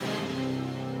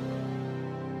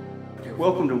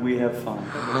Welcome to We Have Fun.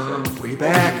 We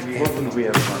back. Welcome to We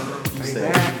Have Fun. You say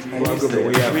it. Welcome to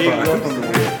We Have Fun. Welcome to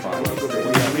We Have Fun.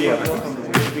 We have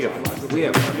fun. We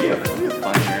have fun. We have fun. We have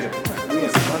fun here. We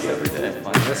have fun every day.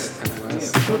 Fun.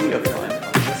 We have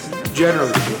fun.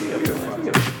 Generally,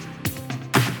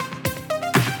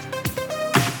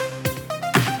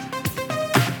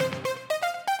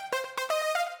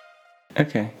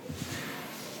 Okay.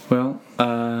 Well,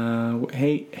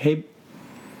 hey,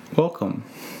 welcome.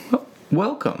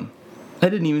 Welcome. I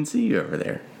didn't even see you over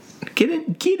there. Get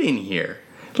in here.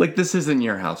 Like, this isn't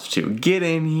your house, too. Get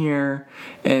in here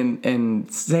and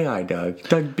say hi, Doug.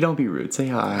 Doug, don't be rude. Say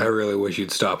hi. I really wish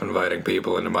you'd stop inviting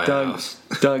people into my house.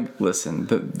 Doug, listen.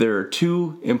 There are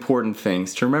two important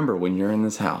things to remember when you're in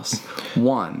this house.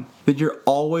 One, that you're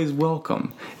always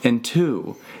welcome. And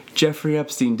two, Jeffrey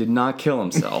Epstein did not kill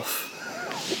himself.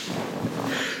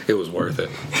 It was worth it.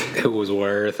 It was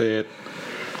worth it.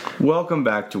 Welcome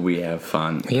back to We Have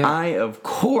Fun. Yeah. I, of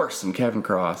course, am Kevin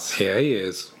Cross. Yeah, he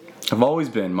is. I've always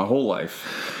been, my whole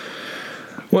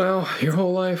life. Well, your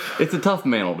whole life. It's a tough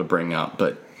mantle to bring up,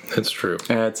 but It's true.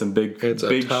 I had some big, It's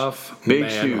big, a tough big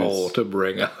manhole shoes. to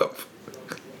bring up.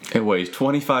 It weighs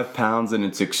 25 pounds and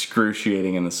it's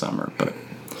excruciating in the summer, but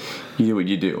you do what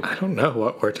you do. I don't know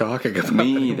what we're talking about.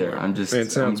 Me anymore. either.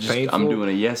 It sounds painful. I'm doing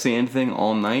a yes and thing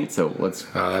all night, so let's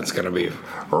Oh, that's gonna be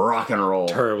rock and roll.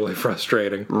 terribly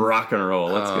frustrating. Rock and roll.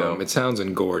 Let's go. It sounds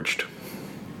engorged.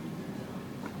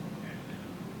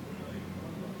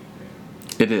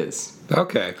 It is.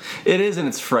 Okay. It is, and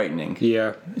it's frightening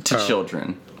Yeah. to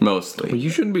children, mostly. You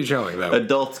shouldn't be showing that.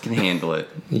 Adults can handle it.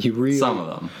 You really Some of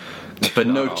them. But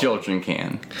no No. children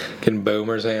can. Can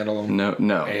boomers handle them?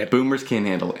 No. And- Boomers can't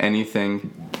handle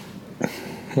anything.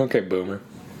 Okay, boomer.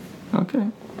 Okay.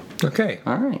 Okay.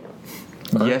 All right.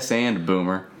 Yes and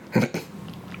boomer.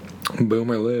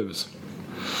 Boomer lives.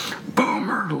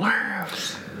 Boomer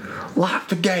lives. Lock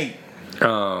the gate.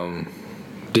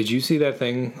 Did you see that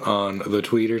thing on the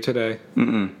tweeter today?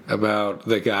 About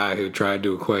the guy who tried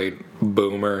to equate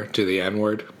boomer to the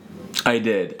N-word? I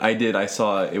did. I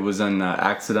saw it was an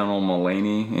Accidental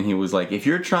Mulaney, and he was like, if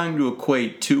you're trying to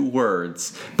equate two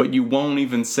words, but you won't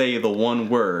even say the one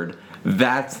word,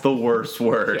 that's the worst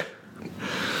word.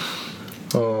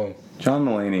 Oh. John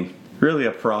Mulaney, really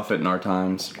a prophet in our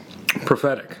times,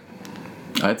 Prophetic.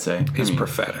 I'd say. He's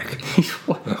prophetic.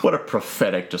 What a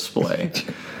prophetic display.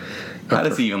 How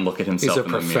does he even look at He's himself a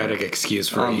in the mirror? prophetic excuse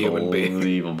for a human being.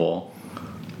 Unbelievable.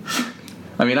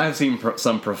 I mean, I've seen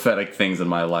some prophetic things in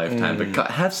my lifetime, but God,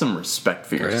 have some respect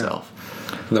for yourself.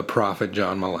 The prophet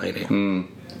John Mulaney.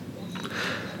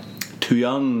 Too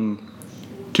young,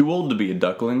 too old to be a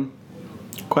duckling.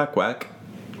 Quack, quack.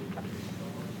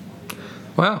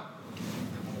 Wow.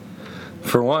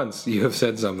 For once, you have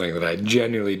said something that I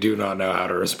genuinely do not know how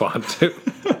to respond to.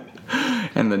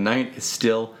 And the night is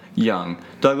still young.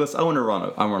 Douglas, I want to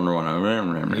run.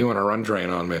 You want to run train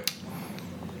on me?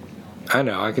 I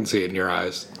know, I can see it in your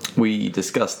eyes. We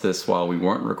discussed this while we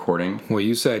weren't recording. Well,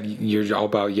 you said you're all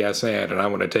about yes and I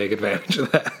want to take advantage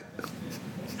of that.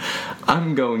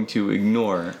 I'm going to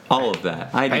ignore all of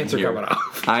that. Answer coming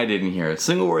off. I didn't hear a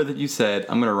single word that you said.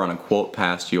 I'm going to run a quote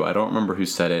past you. I don't remember who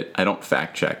said it. I don't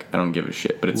fact check. I don't give a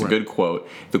shit. But it's a good quote.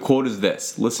 The quote is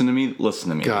this. Listen to me. Listen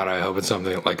to me. God, I hope it's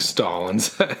something like Stalin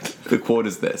said. The quote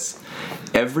is this.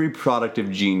 Every product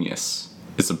of genius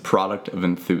is a product of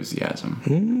enthusiasm.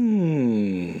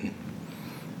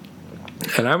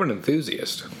 And I'm an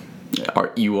enthusiast.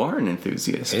 You are an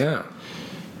enthusiast. Yeah.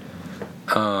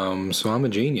 So I'm a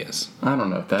genius. I don't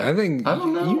know if that... I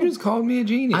don't know. You just called me a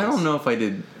genius. I don't know if I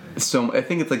did so... I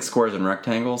think it's like squares and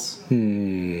rectangles.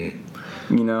 You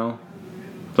know?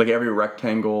 Like every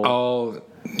rectangle... All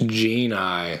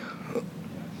genii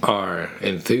are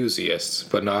enthusiasts,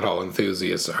 but not all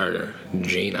enthusiasts are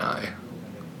genii.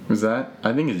 Is that?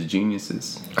 I think it's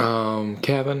geniuses.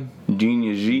 Kevin?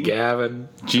 Genius G? Gavin?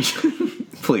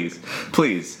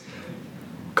 Please.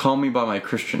 Call me by my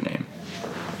Christian name.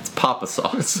 It's Papa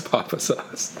Sauce. Papa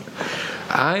Sauce.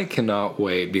 I cannot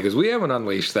wait because we haven't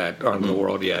unleashed that onto the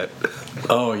world yet.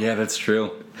 Oh, yeah, that's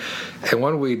true. And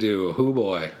when we do, who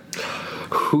boy?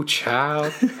 Who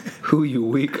child? Who you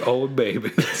weak old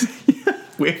babies?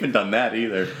 We haven't done that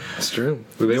either. It's true.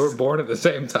 They were born at the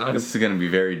same time. This is going to be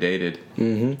very dated.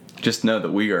 Just know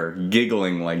that we are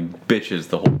giggling like bitches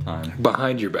the whole time.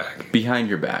 Behind your back. Behind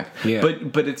your back. Yeah.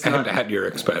 But it's And not... at your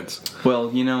expense.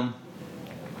 Well, you know,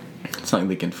 it's not like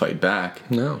they can fight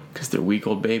back. No. Because they're weak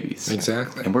old babies.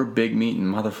 Exactly. And we're big meat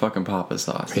and motherfucking Papa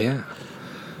Sauce. Yeah.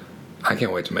 I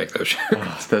can't wait to make those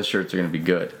shirts. Those shirts are going to be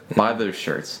good. Buy those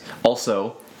shirts.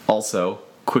 Also,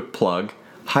 quick plug,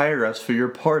 hire us for your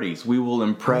parties. We will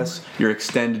impress your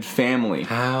extended family.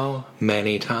 How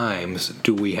many times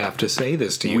do we have to say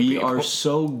this to you We people? are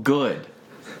so good.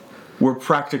 We're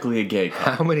practically a gay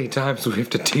couple. How many times do we have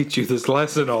to teach you this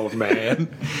lesson, old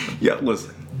man? Yeah,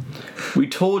 listen. We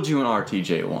told you in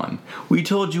RTJ1. We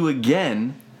told you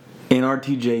again in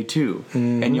RTJ2.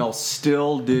 And y'all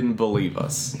still didn't believe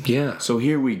us. Yeah. So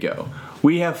here we go.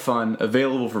 We have fun,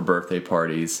 available for birthday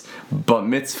parties, bat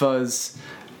mitzvahs,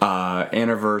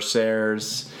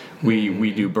 anniversaries.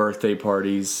 We do birthday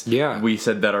parties. Yeah. We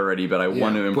said that already, but I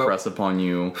want to impress upon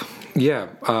you. Yeah,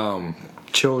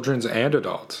 children's and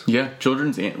adults. Yeah,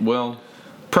 children's,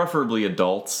 preferably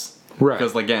adults. Right.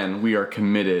 Because, again, we are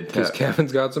committed to... Because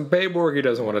Kevin's got some paperwork he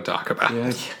doesn't want to talk about.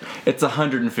 Yeah, it's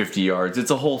 150 yards.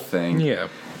 It's a whole thing. Yeah.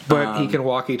 But he can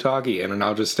walkie-talkie in, and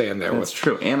I'll just stand there That's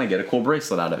true. And I get a cool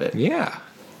bracelet out of it. Yeah.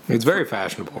 It's very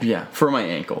fashionable. Yeah, for my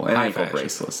ankle. An High ankle fashion.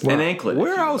 bracelet. Wow. An anklet.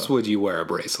 Where else would you wear a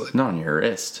bracelet? Not on your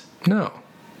wrist. No.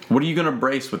 What are you gonna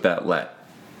brace with that let?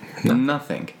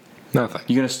 Nothing. Nothing.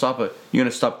 You gonna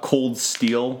stop cold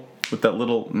steel with that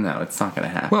little? No, it's not gonna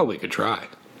happen. Well, we could try.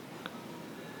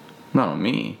 Not on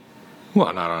me.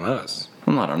 Well, not on us.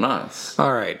 Well, not on us.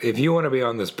 All right. If you want to be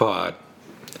on this pod,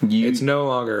 it's no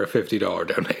longer a $50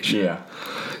 donation. Yeah.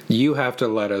 You have to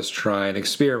let us try an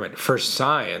experiment for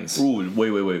science. Ooh,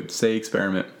 wait. Say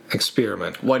experiment.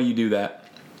 Experiment. Why do you do that?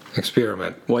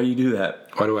 Experiment. Why do you do that?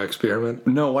 Why do I experiment?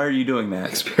 No, why are you doing that?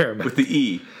 Experiment. With the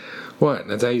E. What?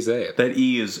 That's how you say it. That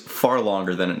E is far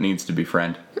longer than it needs to be,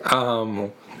 friend.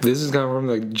 This is coming from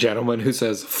the gentleman who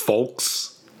says folks.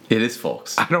 It is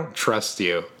folks. I don't trust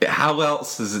you. How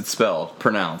else is it spelled?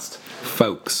 Pronounced?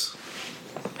 Folks.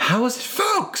 How is it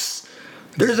folks?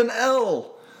 There's an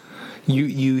L.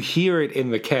 You hear it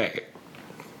in the K.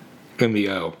 In the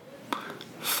O.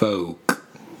 Folk.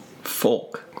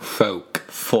 Folk. Folk.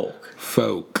 Folk.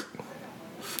 Folk.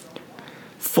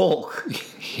 Folk.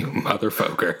 You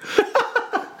motherfucker.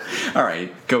 All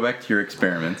right, go back to your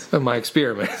experiments. My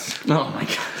experiments. Oh my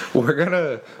god. We're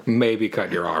gonna maybe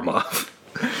cut your arm off.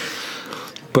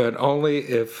 But only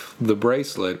if the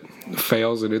bracelet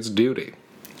fails in its duty.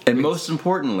 And most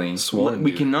importantly, sworn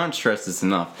we duty. cannot stress this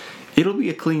enough. It'll be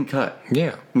a clean cut.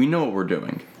 Yeah. We know what we're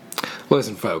doing.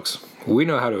 Listen, folks, we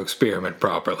know how to experiment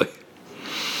properly.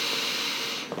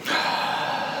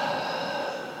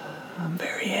 I'm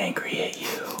very angry at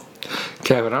you.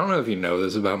 Kevin, I don't know if you know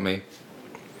this about me.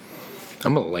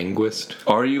 I'm a linguist.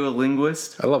 Are you a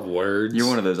linguist? I love words. You're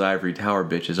one of those ivory tower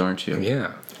bitches, aren't you?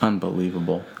 Yeah.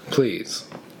 Unbelievable. Please.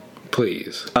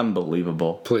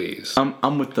 Unbelievable. Please.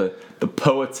 I'm with the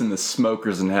poets and the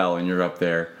smokers in hell, and you're up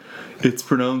there. It's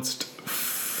pronounced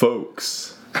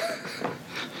folks.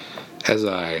 As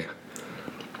I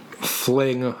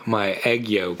fling my egg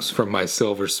yolks from my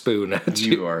silver spoon at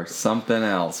you. You are something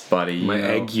else, buddy. My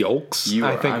egg yolks?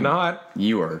 I think not.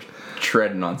 You are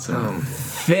treading on some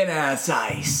thin ass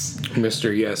ice.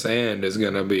 Mr. Yes and is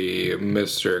going to be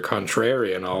Mr.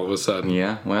 Contrarian all of a sudden.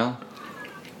 Yeah, well.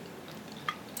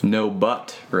 No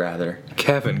but, rather.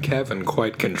 Kevin,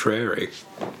 quite contrary.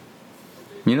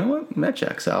 You know what? That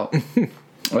checks out.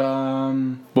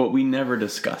 But we never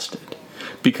discussed it.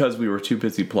 Because we were too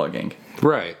busy plugging.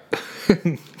 Right.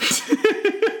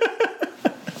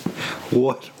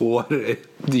 What do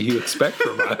you expect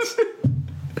from us?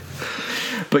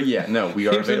 But yeah, no, we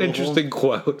are Here's an available. interesting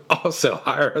quote. Also,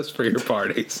 hire us for your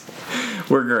parties.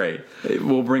 We're great.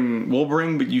 We'll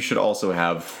bring, but you should also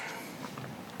have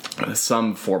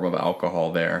some form of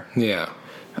alcohol there. Yeah.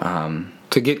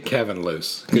 To get Kevin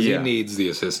loose. Because Yeah. he needs the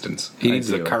assistance. He needs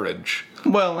the do. courage.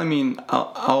 Well, I mean,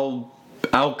 I'll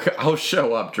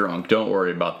show up drunk. Don't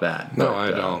worry about that. No, But,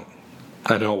 I don't.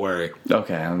 I don't worry.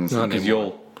 Okay, Not because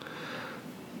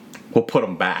we'll put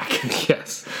them back.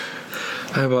 Yes.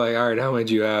 I'm like, all right, how many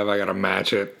do you have? I gotta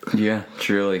match it. Yeah,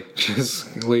 truly.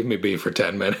 Just leave me be for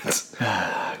 10 minutes.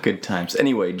 Good times.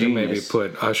 Anyway, genius. Maybe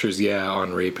put Usher's Yeah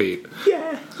on repeat.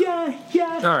 Yeah.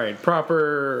 All right,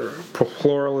 proper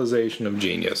pluralization of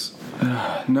genius.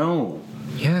 No.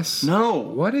 Yes. No.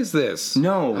 What is this?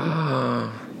 No.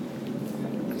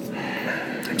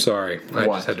 I'm sorry. I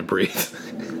What? just had to breathe.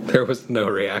 There was no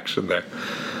reaction there.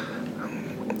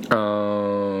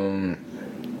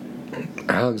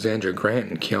 Alexandra Grant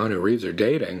and Keanu Reeves are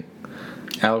dating.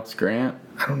 Alex Grant?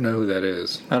 I don't know who that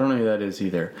is. I don't know who that is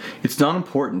either. It's not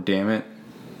important, damn it.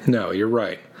 No, you're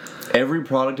right. Every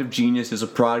product of genius is a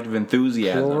product of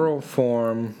enthusiasm. Plural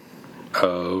form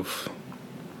of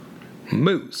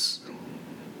moose.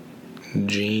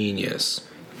 Genius.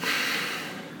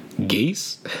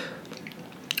 Geese?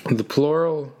 The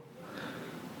plural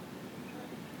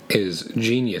is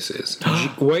geniuses.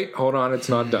 Wait, hold on, it's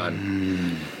not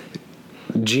done.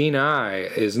 Geni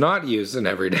is not used in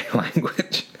everyday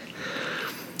language.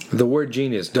 The word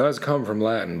genius does come from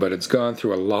Latin, but it's gone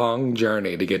through a long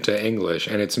journey to get to English,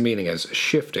 and its meaning has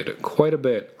shifted quite a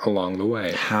bit along the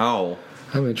way. How?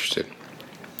 I'm interested.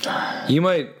 You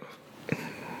might...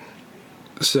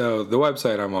 So, the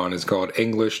website I'm on is called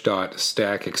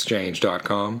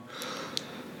english.stackexchange.com.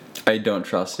 I don't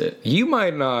trust it. You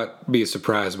might not be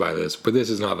surprised by this, but this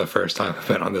is not the first time I've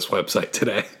been on this website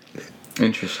today.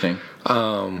 Interesting.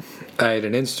 I had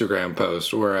an Instagram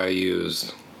post where I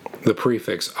used the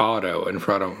prefix auto in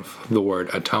front of the word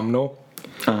autumnal.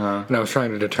 And I was trying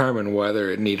to determine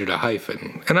whether it needed a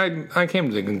hyphen. And I came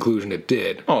to the conclusion it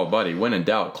did. Oh, buddy, when in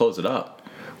doubt, close it up.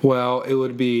 Well, it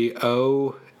would be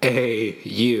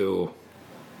O-A-U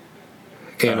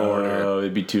in order. Oh,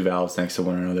 it'd be two vowels next to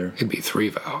one another. It'd be three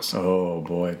vowels. Oh,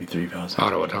 boy, it'd be three vowels.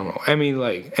 Auto autumnal. I mean,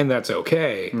 like, and that's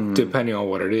okay, depending on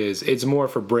what it is. It's more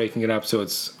for breaking it up so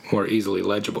it's more easily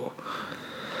legible.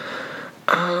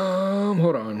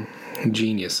 Hold on.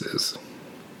 Geniuses.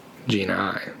 Geni.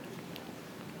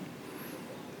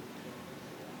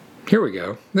 Here we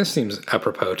go. This seems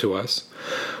apropos to us.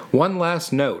 One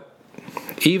last note.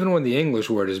 Even when the English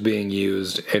word is being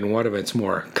used in one of its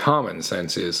more common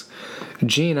senses,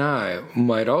 geni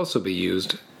might also be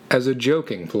used as a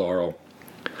joking plural.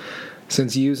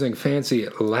 Since using fancy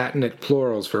Latinate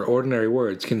plurals for ordinary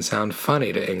words can sound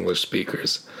funny to English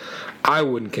speakers, I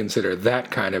wouldn't consider that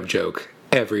kind of joke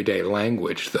everyday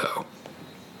language, though.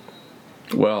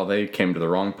 Well, they came to the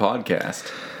wrong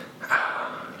podcast.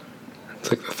 It's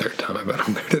like the third time I've been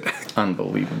on there today.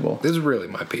 Unbelievable. This is really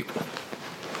my people.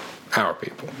 Our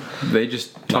people. They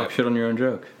just talk shit on your own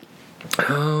joke.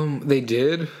 They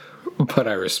did, but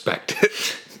I respect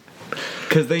it.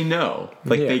 Because they know.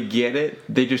 Like, Yeah. they get it.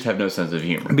 They just have no sense of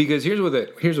humor. Because here's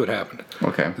what happened.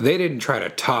 Okay. They didn't try to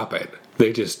top it.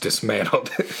 They just dismantled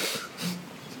it.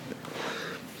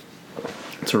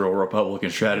 It's a real Republican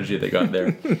strategy they got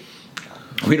there.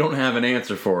 We don't have an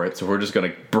answer for it, so we're just going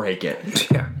to break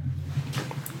it. Yeah.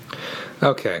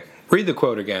 Okay. Read the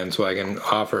quote again so I can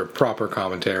offer proper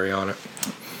commentary on it.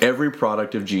 Every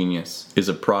product of genius is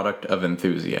a product of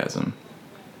enthusiasm.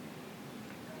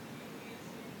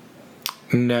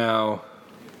 Now,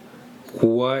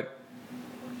 what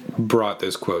brought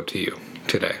this quote to you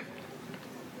today?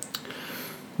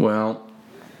 Well,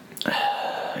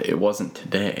 it wasn't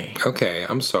today. Okay,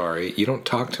 I'm sorry. You don't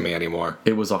talk to me anymore.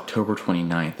 It was October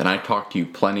 29th, and I talked to you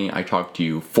plenty. I talked to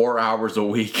you 4 hours a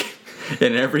week,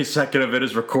 and every second of it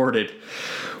is recorded.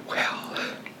 Well,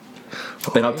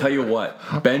 And I'll tell you what,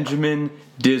 Benjamin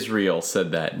Disraeli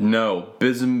said that. No,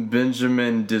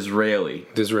 Benjamin Disraeli.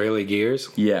 Disraeli Gears?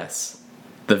 Yes,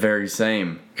 the very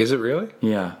same. Is it really?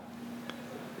 Yeah.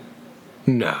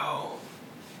 No.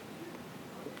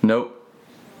 Nope.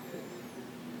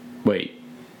 Wait.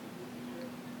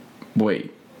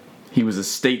 He was a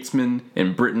statesman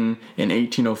in Britain in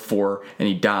 1804, and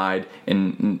he died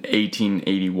in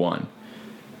 1881.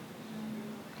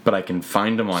 But I can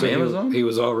find him on Amazon? He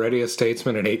was already a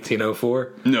statesman in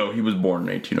 1804? No, he was born in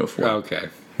 1804. Okay,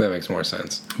 that makes more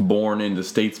sense. Born into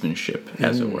statesmanship,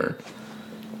 as it were.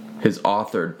 His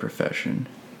authored profession.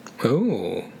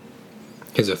 Ooh.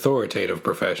 His authoritative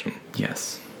profession.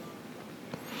 Yes.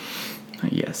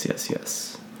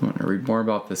 Yes. I want to read more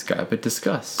about this guy, but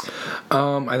discuss.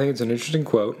 I think it's an interesting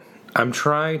quote. I'm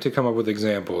trying to come up with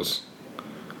examples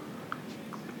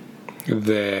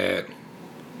that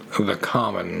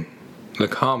the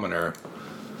commoner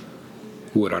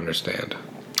would understand.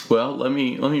 Well, let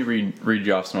me read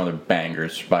you off some other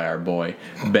bangers by our boy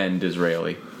Ben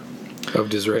Disraeli.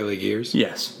 Of Disraeli Gears?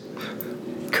 Yes.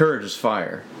 Courage is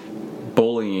fire.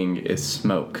 Bullying is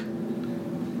smoke.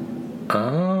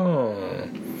 Oh.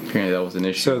 Apparently that was an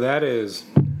issue. So that is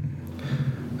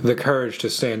the courage to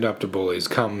stand up to bullies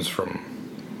comes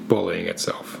from bullying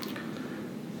itself.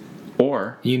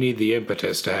 Or You need the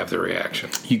impetus to have the reaction.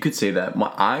 you could say that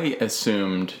my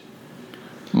assumption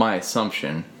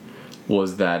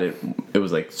was that it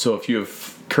was like, so if you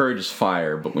have courage is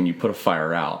fire, but when you put a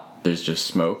fire out, there's just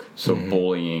smoke. So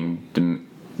bullying,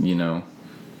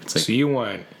 it's like So you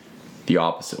want... the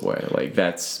opposite way. Like,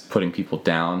 that's putting people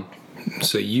down.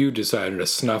 So you decided to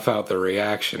snuff out the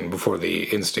reaction before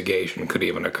the instigation could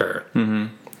even occur. Mm-hmm.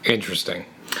 Interesting.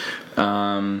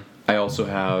 I also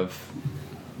have,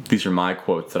 these are my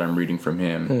quotes that I'm reading from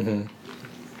him.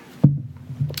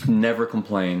 Never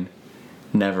complain,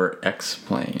 never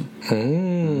explain.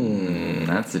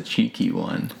 That's a cheeky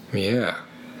one. Yeah.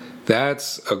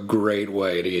 That's a great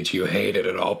way to get you hated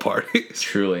at all parties.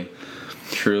 Truly.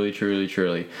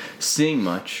 Seeing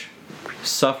much,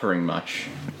 suffering much,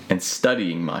 and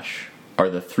studying much are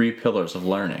the three pillars of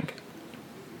learning.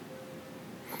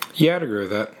 Yeah, I'd agree with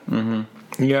that.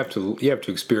 Mm-hmm. You have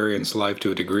to experience life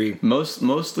to a degree.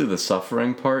 Mostly the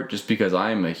suffering part, just because I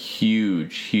am a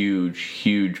huge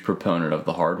proponent of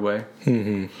the hard way.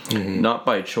 Not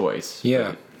by choice.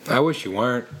 Yeah, I wish you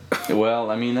weren't. Well,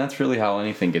 I mean, that's really how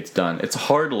anything gets done. It's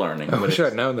hard learning. I wish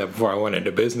I'd known that before I went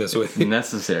into business with you.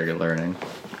 Necessary learning.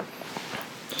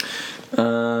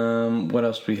 What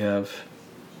else do we have?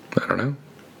 I don't know.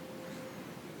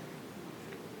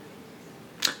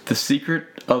 The secret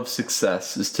of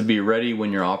success is to be ready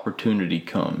when your opportunity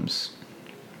comes.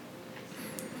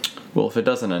 Well, if it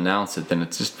doesn't announce it, then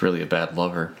it's just really a bad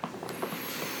lover.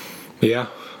 Yeah.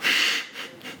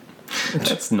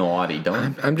 That's naughty,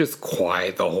 don't I'm just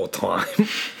quiet the whole time.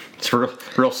 It's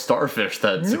real starfish,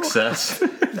 that success.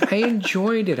 I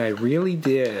enjoyed it. I really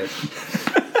did.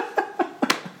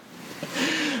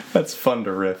 That's fun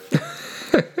to riff.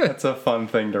 That's a fun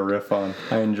thing to riff on.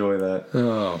 I enjoy that.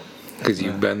 Oh, because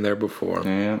you've been there before.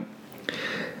 Yeah.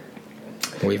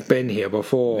 We've been here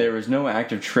before. There is no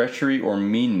act of treachery or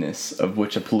meanness of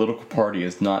which a political party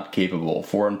is not capable,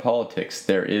 for in politics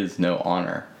there is no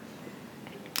honor.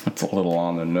 That's a little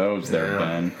on the nose there,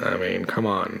 Ben. I mean, come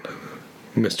on,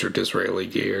 Mr. Disraeli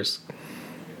Gears.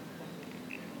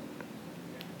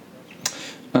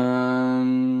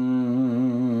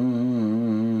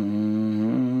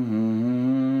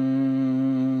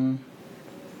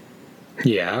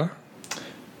 Yeah?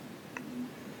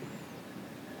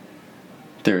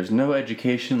 There is no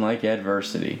education like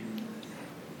adversity.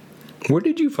 Where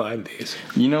did you find these?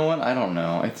 You know what? I don't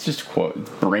know. It's just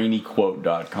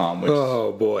brainyquote.com. Which,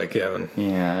 Oh boy, Kevin.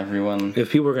 yeah, everyone.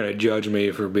 If people were going to judge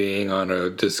me for being on a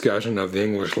discussion of the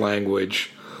English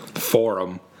language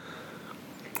forum,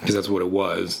 because that's what it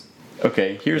was,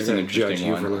 Okay, here's they're an going to judge interesting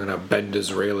you one. for looking at Ben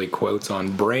Disraeli quotes on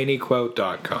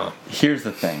brainyquote.com. Here's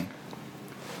the thing.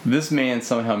 This man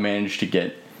somehow managed to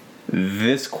get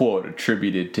this quote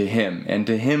attributed to him, and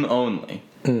to him only.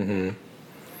 Mm-hmm.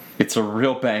 It's a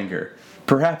real banger.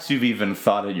 Perhaps you've even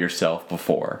thought it yourself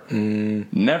before.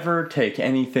 Never take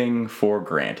anything for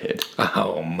granted.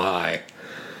 Oh my.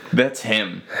 That's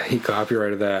him. He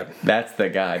copyrighted that. That's the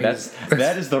guy.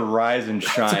 That is the rise and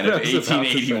shine of what I was about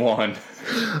to say. 1881.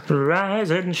 Rise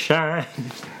and shine.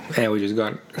 And we just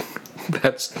got...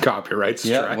 That's copyright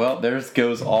strike. Yeah, well, there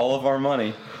goes all of our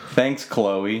money. Thanks,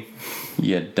 Chloe.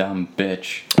 You dumb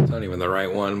bitch. It's not even the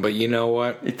right one, but you know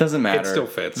what? It doesn't matter. It still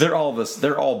fits. They're all this.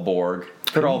 They're all Borg.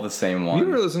 They're all the same one. You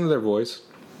ever listen to their voice?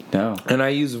 No. And I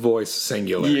use voice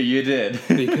singular Yeah, you did.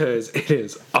 because it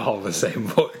is all the same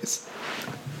voice.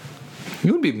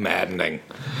 It would be maddening,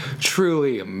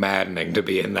 truly maddening to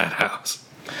be in that house.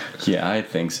 Yeah, I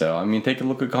think so. I mean, take a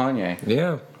look at Kanye.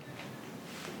 Yeah.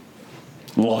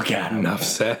 Look at him. Enough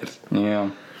said.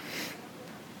 Yeah.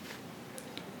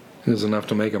 It was enough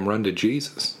to make him run to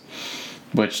Jesus.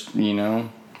 Which, you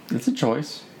know, it's a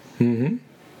choice. Mm-hmm.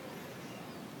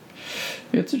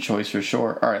 It's a choice for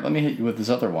sure. All right, let me hit you with this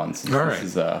other one. Since All this right.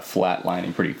 is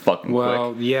flatlining pretty fucking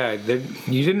Well, quick. yeah,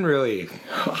 you didn't really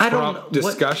prompt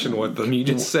discussion with them. You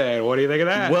just said, what do you think of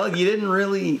that? Well, you didn't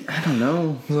really. I don't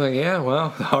know. I was like, yeah,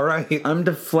 well, all right. I'm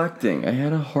deflecting. I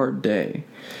had a hard day.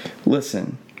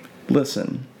 Listen.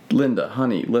 Linda,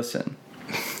 honey, listen.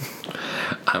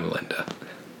 I'm Linda.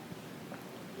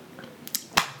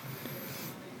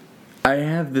 I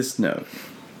have this note.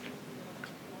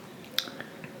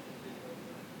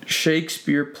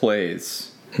 Shakespeare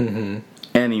plays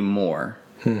anymore,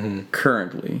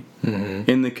 currently,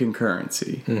 in the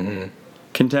concurrency,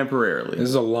 contemporarily. This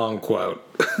is a long quote.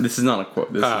 This is not a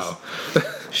quote. This is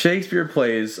Shakespeare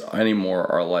plays anymore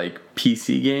are like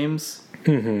PC games,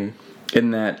 in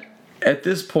that at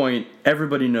this point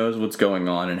everybody knows what's going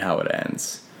on and how it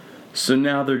ends. So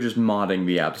now they're just modding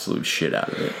the absolute shit out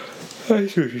of it. I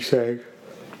see what you're saying.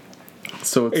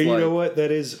 So it's And like, you know what?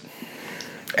 That is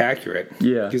accurate.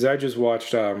 Yeah. Because I just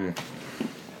watched The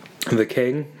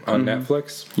King on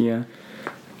Netflix. yeah,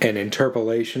 An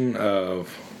interpolation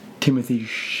of Timothy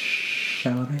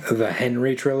Chalamet. the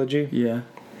Henry trilogy. Yeah.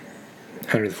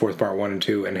 Henry IV Part 1 and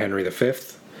 2 and Henry V.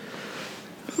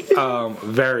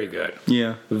 Very good.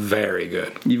 Yeah. Very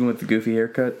good. Even with the goofy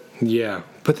haircut. Yeah.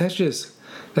 But that's just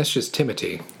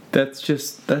Timothy. That's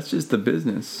just the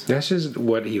business. That's just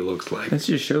what he looks like. That's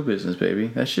just show business, baby.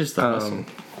 That's just the hustle.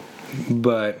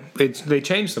 But they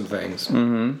changed some things.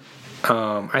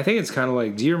 I think it's kind of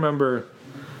like, do you remember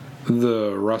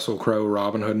the Russell Crowe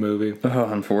Robin Hood movie? Oh,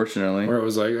 unfortunately. Where it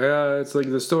was like, it's like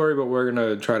the story, but we're going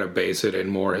to try to base it in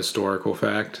more historical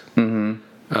fact.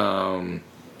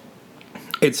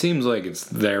 It seems like it's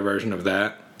their version of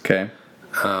that. Okay.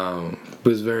 But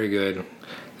it's very good.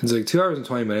 It's like 2 hours and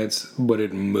 20 minutes, but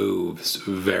it moves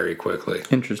very quickly.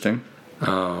 Interesting.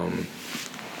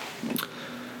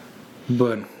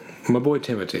 But my boy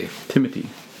Timothy,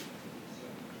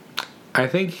 I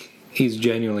think he's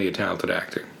genuinely a talented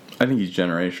actor. I think he's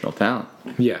generational talent.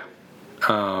 Yeah.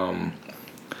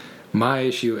 My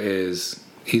issue is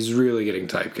he's really getting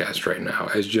typecast right now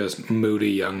as just moody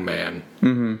young man.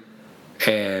 Mm-hmm.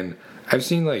 And I've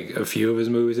seen like a few of his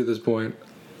movies at this point.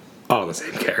 All the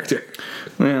same character.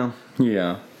 Well,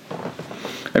 yeah.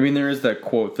 I mean, there is that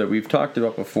quote that we've talked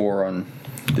about before on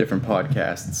different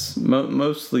podcasts,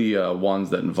 mostly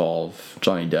ones that involve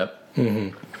Johnny Depp.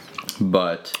 Mm-hmm.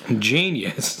 But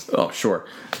genius. Oh, sure.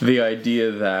 The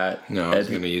idea that I was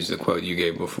going to use the quote you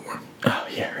gave before. Oh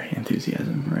yeah, right.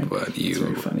 Enthusiasm, right? But it's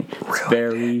very funny. It's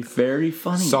very, very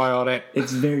funny. Soiled it.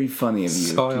 It's very funny of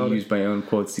you to use my own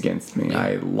quotes against me. Yeah.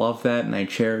 I love that, and I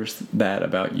cherish that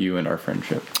about you and our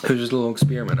friendship. It was just a little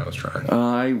experiment I was trying.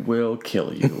 I will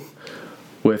kill you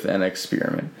with an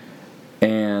experiment,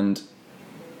 and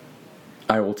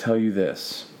I will tell you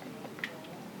this.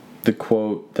 The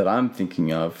quote that I'm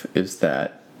thinking of is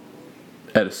that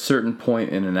at a certain point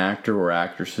in an actor or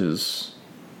actress's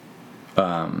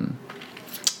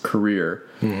career,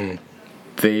 mm-hmm.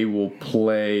 they will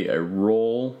play a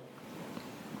role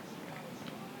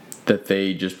that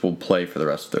they just will play for the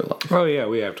rest of their life. Oh, yeah,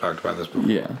 we have talked about this before.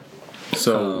 Yeah.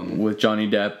 So with Johnny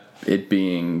Depp, it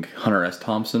being Hunter S.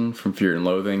 Thompson from Fear and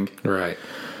Loathing. Right.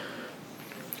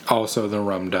 Also, the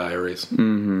Rum Diaries.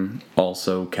 Mm-hmm.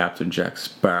 Also, Captain Jack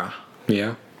Sparrow.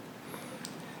 Yeah.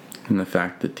 And the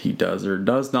fact that he does or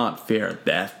does not fear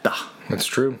death. That's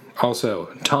true. Also,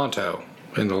 Tonto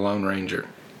in The Lone Ranger.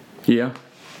 Yeah.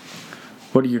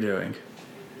 What are you doing?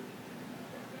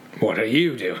 What are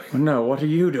you doing? No, what are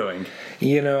you doing?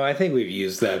 You know, I think we've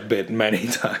used that bit many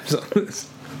times on this.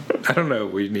 I don't know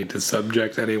if we need to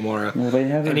subject any more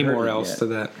else to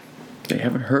that. They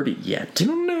haven't heard it yet. You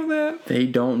don't know that? They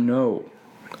don't know.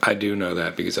 I do know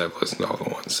that because I've listened to all the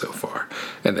ones so far,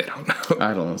 and they don't know.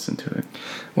 I don't listen to it.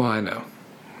 Well, I know.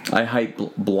 I hype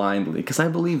blindly because I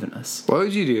believe in us. What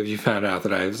would you do if you found out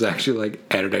that I was actually like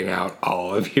editing out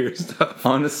all of your stuff?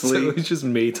 Honestly, so it was just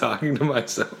me talking to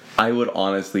myself. I would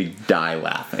honestly die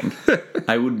laughing.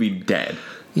 I would be dead.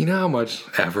 You know how much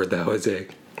effort that would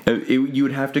take? You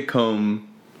would have to comb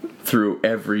through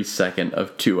every second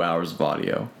of 2 hours of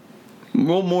audio.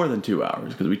 Well, more than 2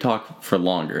 hours, because we talk for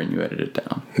longer and you edit it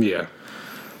down. Yeah.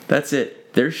 That's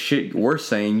it. There's shit we're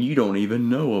saying you don't even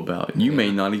know about. You may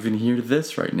not even hear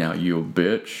this right now, you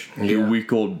bitch. Yeah. You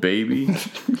weak old baby.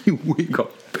 You weak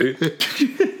old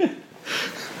bitch.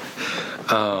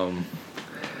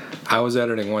 I was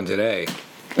editing one today.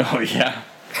 Oh, yeah.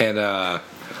 And,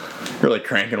 really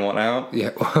cranking one out? Yeah,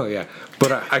 well, yeah.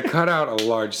 But I cut out a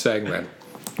large segment.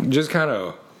 Just kind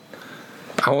of...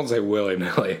 I won't say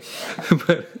willy-nilly,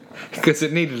 but because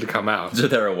it needed to come out. So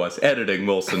there it was, editing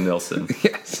Wilson Nilsson.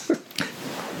 Yes.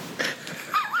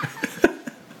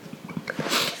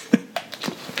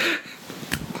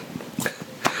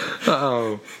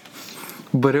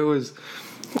 But it was,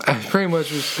 I pretty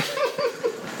much was.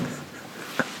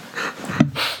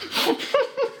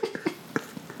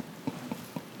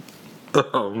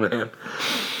 Oh man,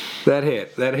 that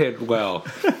hit well.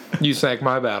 You sank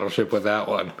my battleship with that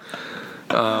one.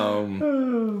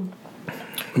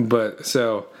 But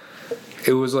so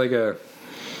it was like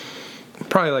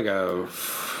probably like a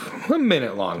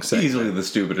minute long segment. Easily the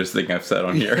stupidest thing I've said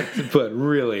on here. But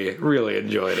really, really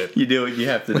enjoyed it. You do what you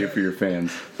have to do for your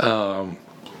fans.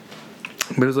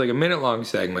 But it was like a minute long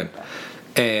segment,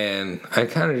 and I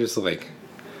kind of just like,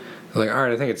 all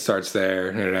right, I think it starts there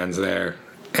and it ends there,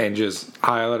 and just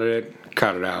highlighted it,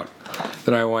 cut it out.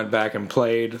 Then I went back and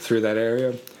played through that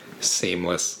area.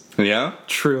 Seamless. Yeah?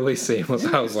 Truly seamless.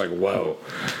 I was like, whoa,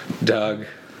 Doug,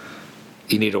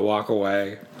 you need to walk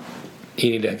away. You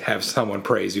need to have someone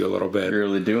praise you a little bit. You're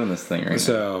really doing this thing right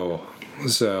now.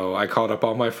 So I called up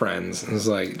all my friends and was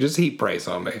like, just heap praise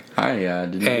on me. I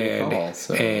didn't get a call.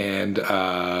 So. And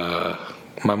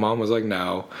my mom was like,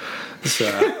 no.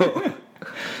 So,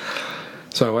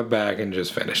 so I went back and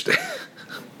just finished it.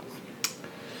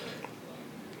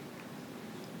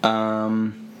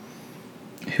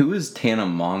 Who is Tana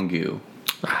Mongeau?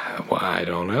 Well, I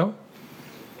don't know.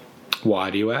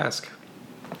 Why do you ask?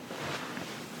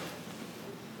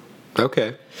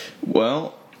 Okay.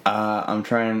 Well, I'm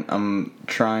trying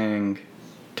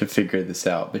to figure this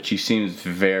out, but she seems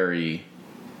very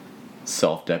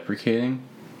self-deprecating.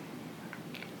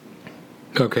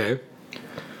 Okay.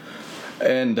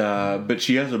 And but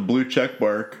she has a blue check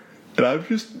mark,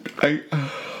 and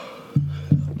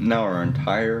now our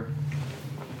entire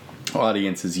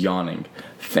audience is yawning.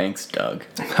 Thanks, Doug.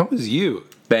 That was you.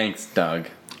 Thanks, Doug.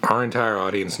 Our entire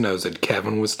audience knows that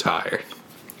Kevin was tired.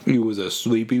 He was a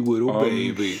sleepy little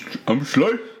baby. I'm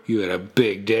slow. You had a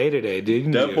big day today,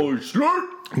 didn't That you? boy's slow.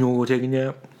 You wanna go take a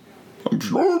nap? I'm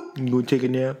slow. You gonna take a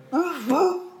nap?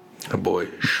 The boy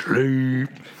sleep.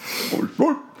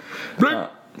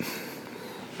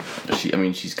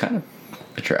 She's kind of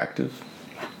attractive.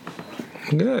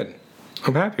 Good.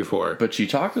 I'm happy for her. But she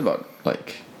talked about,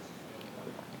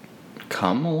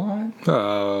 cum a lot.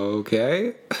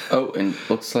 Okay. Oh, and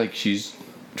looks like she's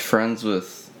friends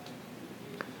with...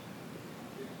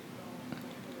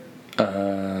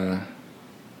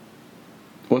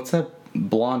 what's that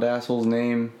blonde asshole's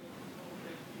name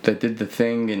that did the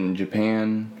thing in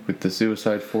Japan with the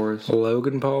Suicide Forest?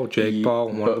 Logan Paul, Jake Paul,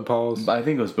 one of the Pauls. I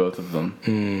think it was both of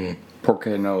them. Porque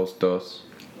no los dos.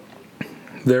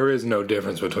 There is no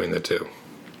difference between the two.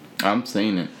 I'm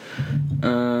saying it.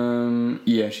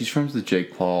 Yeah, she's friends with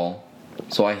Jake Paul,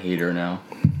 so I hate her now.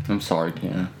 I'm sorry,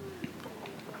 Tana.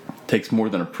 Takes more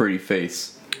than a pretty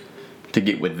face to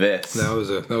get with this. That was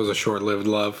a short-lived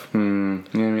love. You know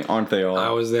what I mean? Aren't they all? I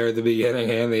was there at the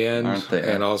beginning and the end, Aren't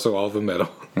they? and also all the middle.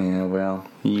 Yeah, well,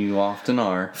 you often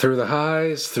are. Through the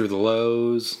highs, through the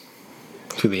lows,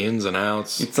 to the ins and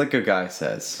outs. It's like a guy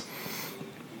says.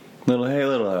 Little hey,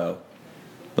 little ho.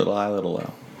 Little I, little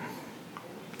low.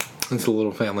 It's a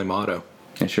little family motto.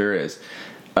 It sure is.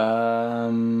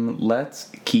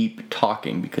 Let's keep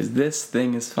talking because this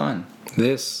thing is fun.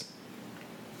 This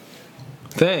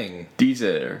thing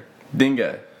Dieser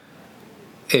Dinge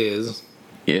is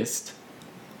ist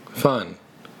fun.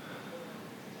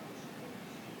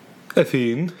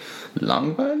 Athene.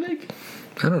 langweilig?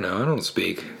 I don't know. I don't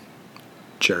speak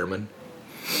German.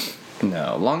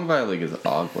 No, langweilig is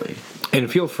ugly. And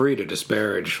feel free to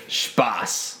disparage.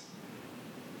 Spaß.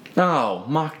 Oh,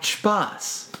 macht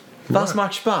Spaß. Was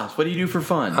macht Spaß? What do you do for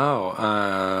fun?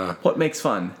 What makes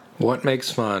fun? What makes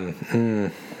fun?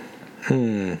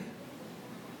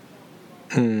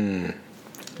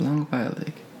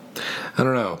 Langweilig. I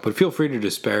don't know, but feel free to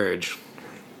disparage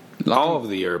all of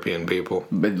the European people.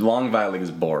 But langweilig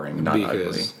is boring, not ugly.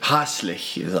 Because-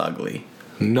 Hässlich is ugly.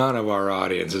 None of our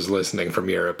audience is listening from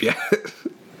Europe yet.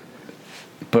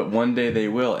 But one day they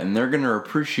will, and they're going to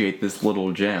appreciate this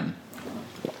little gem.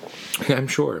 I'm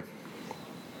sure.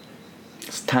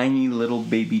 This tiny little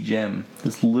baby gem.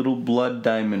 This little blood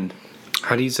diamond.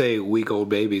 How do you say week old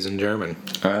babies in German?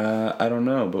 I don't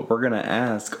know, but we're going to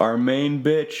ask our main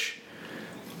bitch.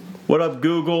 What up,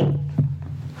 Google?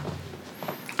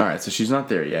 Alright, so she's not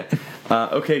there yet.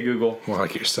 Okay, Google. More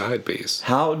like your side piece.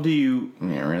 How do you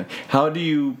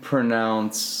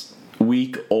pronounce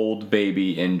week old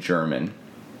baby in German?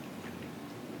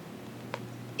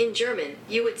 In German,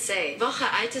 you would say Woche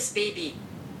altes Baby.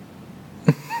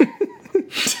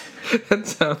 That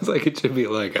sounds like it should be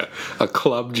like a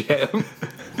club jam.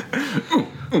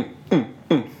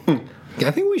 I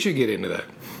think we should get into that.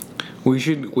 We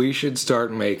should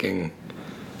start making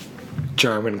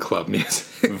German club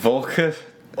music. Woche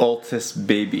altes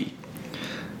Baby.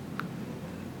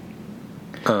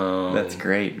 That's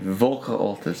great. Woche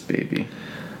altes Baby.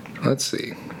 Let's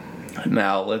see.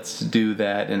 Now let's do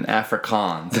that in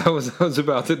Afrikaans. I was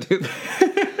about to do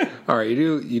that. All right,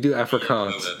 you do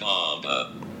Afrikaans.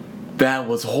 That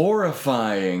was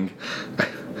horrifying.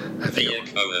 I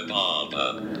think.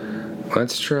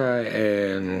 Let's try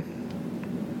and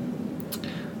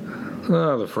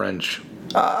the French.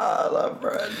 I love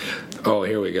French. Oh,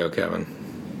 here we go, Kevin.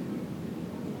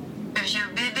 Vieux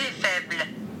bébé faible.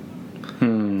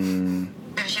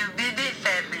 Vieux bébé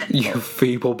faible. You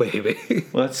feeble baby.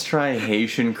 Let's try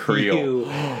Haitian Creole.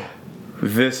 You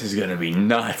This is gonna be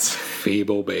nuts.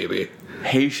 feeble baby.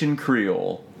 Haitian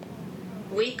Creole.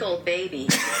 Week old baby.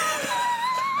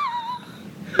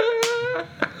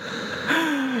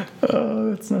 Oh,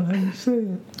 that's not how you say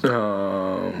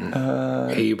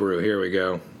it. Hebrew. Here we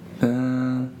go.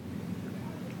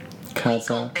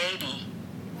 Kaza. Baby.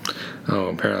 Oh,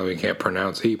 apparently we can't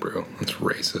pronounce Hebrew. That's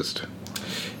racist.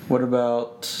 What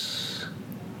about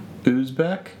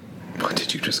Uzbek? What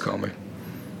did you just call me?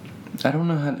 I don't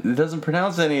know how. It doesn't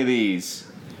pronounce any of these.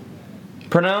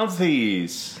 Pronounce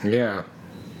these. Yeah.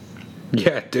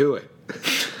 Yeah, do it.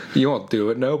 You won't do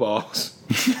it. No balls.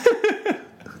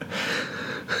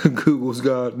 Google's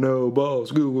got no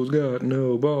balls. Google's got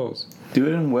no balls. Do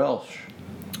it in Welsh.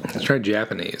 Let's try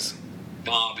Japanese.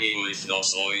 Barbie with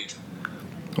Nozoid.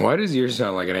 Why does yours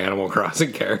sound like an Animal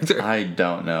Crossing character? I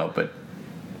don't know, but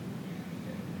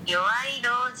弱い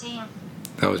老人。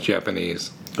 That was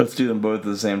Japanese. let's do them both at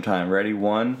the same time. Ready?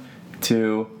 1,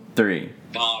 2, 3.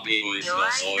 Barbie with 弱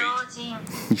い Nozoid. 老人。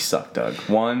 You suck, Doug.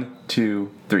 1, 2,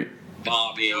 3.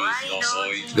 Bobby was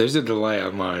losoid. There's a delay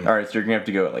on mine. All right, so you're gonna have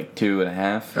to go at like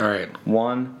 2.5. All right.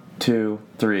 1, 2,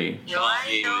 3.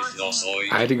 Bobby was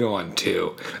losoid. I had to go on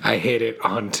 2. I hit it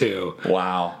on 2.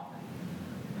 Wow.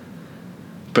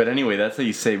 But anyway, that's how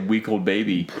you say week old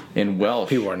baby in Welsh.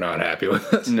 People are not happy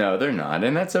with us. No, they're not,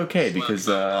 and that's okay because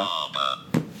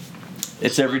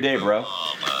it's every day, bro.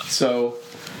 So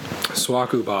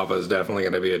Swaku Baba is definitely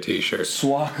going to be a t-shirt.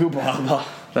 Swaku Baba.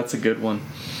 That's a good one.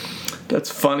 That's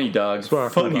funny, dog.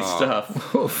 Swaku Funny Baba.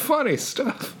 stuff. Oh, funny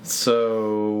stuff.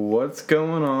 So, what's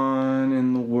going on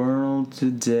in the world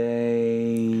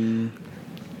today?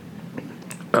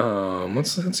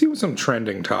 Let's see what some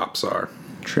trending tops are.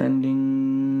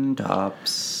 Trending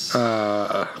tops.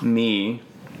 Me.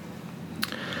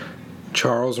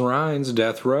 Charles Rhines,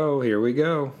 Death Row. Here we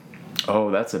go.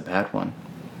 Oh, that's a bad one.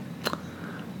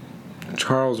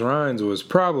 Charles Rhines was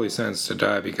probably sentenced to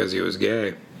die because he was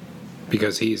gay.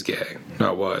 Because he's gay,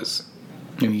 not was.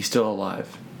 And he's still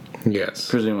alive, Yes.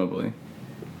 presumably.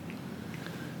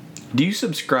 Do you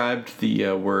subscribe to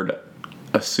the word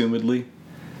assumedly?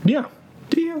 Yeah.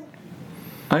 Do you?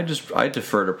 I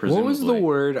defer to presumably. What was the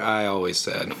word I always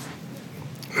said?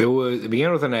 It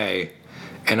began with an A,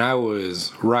 and I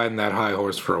was riding that high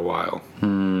horse for a while.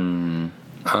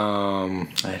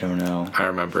 I don't know. I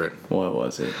remember it. What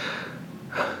was it?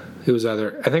 It was I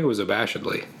think it was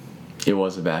abashedly. It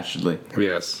was abashedly.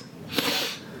 Yes.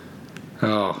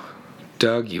 Oh,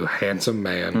 Doug, you handsome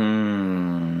man.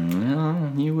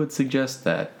 No, you would suggest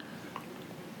that.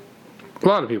 A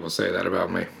lot of people say that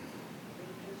about me.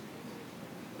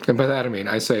 And by that I mean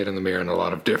I say it in the mirror in a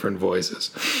lot of different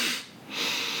voices.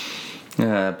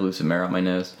 Yeah, I blew some air out my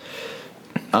nose.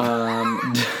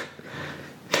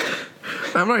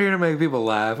 I'm not here to make people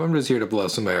laugh. I'm just here to blow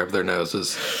some air up their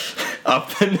noses. Up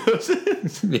the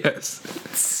noses? Yes.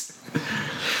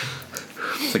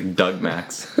 It's like Doug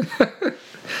Max.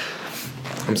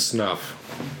 I'm Snuff.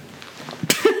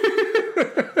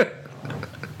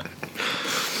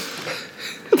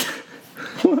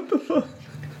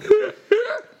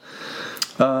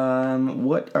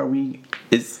 What are we...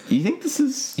 You think this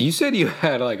is... You said you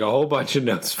had like a whole bunch of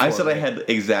notes for I said me. I had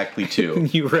exactly 2.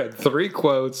 You read 3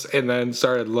 quotes and then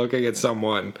started looking at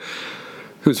someone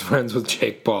who's friends with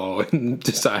Jake Paul and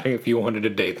deciding if you wanted to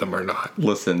date them or not.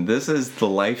 Listen, this is the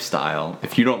lifestyle.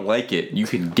 If you don't like it, you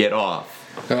can get off.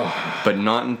 Oh, But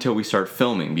not until we start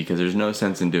filming, because there's no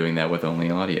sense in doing that with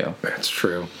only audio. that's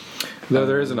true. Though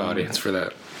there is an audience for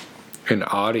that. An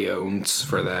audience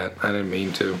for that. I didn't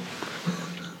mean to.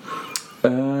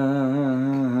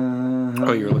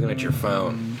 Oh, you were looking at your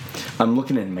phone. I'm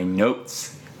looking at my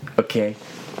notes. Okay.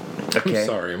 Okay. I'm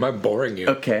sorry. Am I boring you?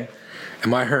 Okay.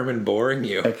 Am I Herman boring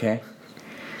you? Okay.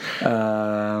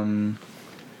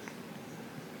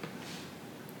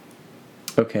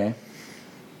 Okay.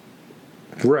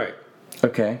 Right.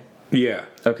 Okay. Yeah.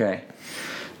 Okay.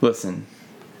 Listen,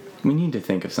 we need to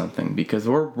think of something because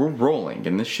we're rolling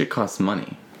and this shit costs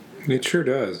money. It sure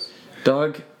does.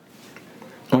 Doug,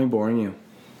 am I boring you?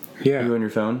 Yeah. You on your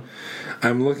phone?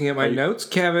 I'm looking at my notes,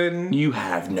 Kevin. You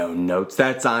have no notes.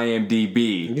 That's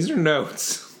IMDb. These are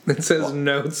notes. It says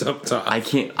notes up top. I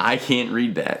can't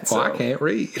read that. So. Well, I can't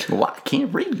read. Well, I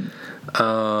can't read. I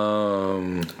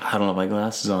I don't have my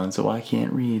glasses on, so I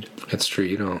can't read. It's true,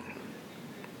 you don't.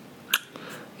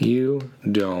 You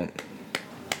don't.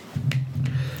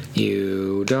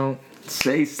 You don't.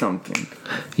 Say something.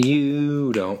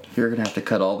 You don't. You're gonna have to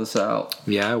cut all this out.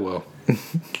 Yeah, I will.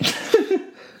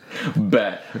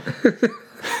 Bet.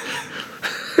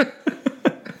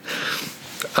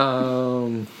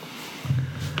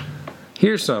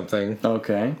 Here's something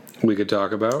Okay. we could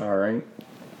talk about. All right.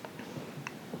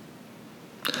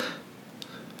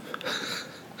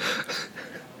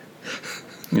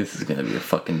 This is gonna be a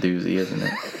fucking doozy, isn't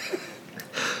it?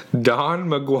 Don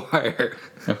McGuire.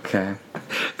 Okay.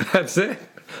 That's it.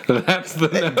 That's the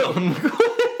note.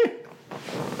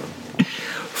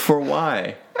 For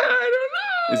why? I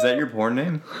don't Is that your porn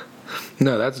name?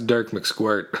 know. No, that's Dirk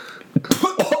McSquirt.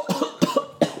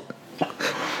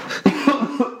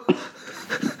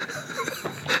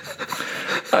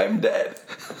 I'm dead.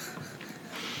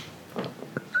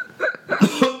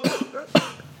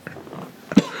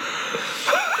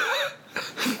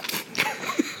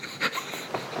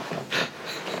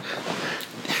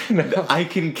 I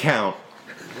can count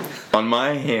on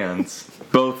my hands,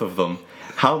 both of them,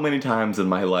 how many times in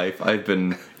my life I've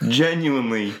been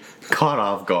genuinely caught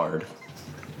off guard.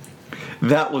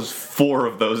 That was 4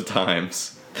 of those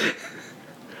times.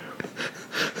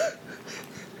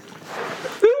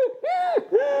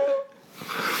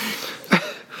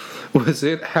 Was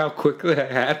it how quickly I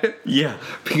had it? Yeah.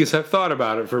 Because I've thought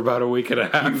about it for about a week and a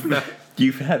half now.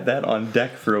 You've had that on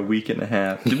deck for a week and a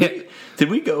half. Did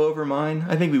we go over mine?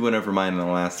 I think we went over mine in the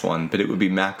last one, but it would be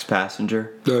Max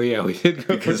Passenger Oh, yeah, we did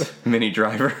go because Mini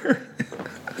Driver.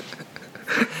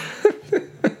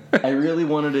 I really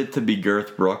wanted it to be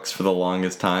Girth Brooks for the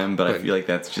longest time, but I feel like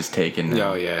that's just taken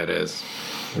now. Oh, yeah, it is.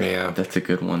 Yeah. That's a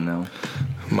good one, though.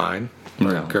 Mine? Or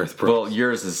No. Girth Brooks? Well,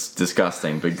 yours is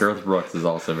disgusting, but Girth Brooks is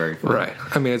also very fun. Right.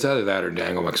 I mean, it's either that or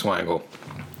Dangle McSwangle.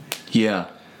 Yeah.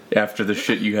 After the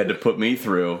shit you had to put me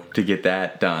through to get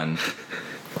that done,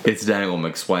 it's Dangle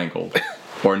McSwangled.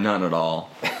 Or none at all.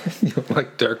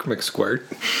 Like Dirk McSquirt.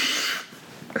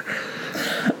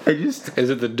 Is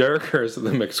it the Dirk or is it the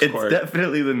McSquirt? It's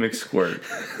definitely the McSquirt.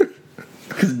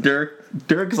 Because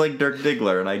Dirk's like Dirk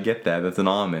Diggler, and I get that. That's an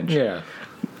homage. Yeah.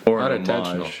 Or Not an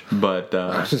intentional. homage. But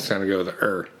I was just trying to go with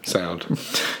the sound.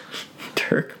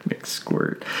 Dirk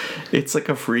McSquirt. It's like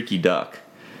a freaky duck.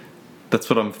 That's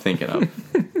what I'm thinking of.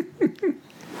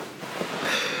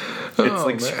 It's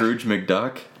like man. Scrooge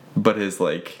McDuck, but his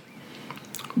like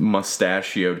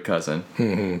mustachioed cousin.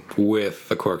 With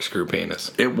the corkscrew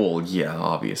penis. It will, yeah,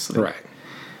 obviously. Right.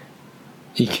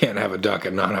 You can't have a duck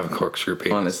and not have a corkscrew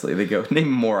penis. Honestly, they go, name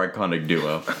a more iconic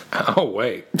duo. Oh,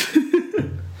 wait. What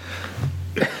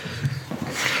the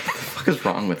fuck is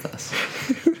wrong with us?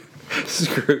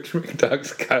 Scrooge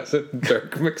McDuck's cousin,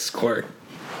 Dirk McSquirt.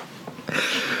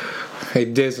 Hey,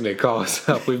 Disney, call us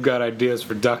up. We've got ideas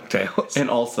for DuckTales. And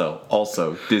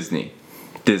also, Disney.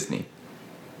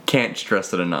 Can't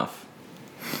stress it enough.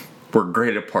 We're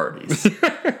great at parties.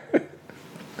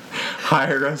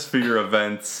 Hire us for your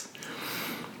events.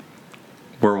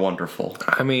 We're wonderful.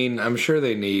 I mean, I'm sure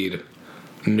they need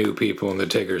new people in the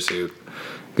Tigger suit.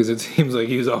 Because it seems like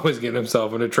he's always getting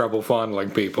himself into trouble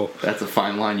fondling people. That's a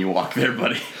fine line you walk there,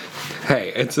 buddy.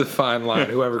 Hey, it's a fine line.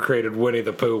 Whoever created Winnie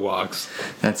the Pooh walks.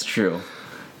 That's true.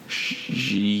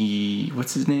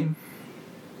 What's his name?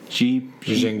 Xi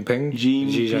Jinping?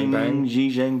 Xi Jinping?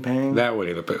 Xi Jinping. That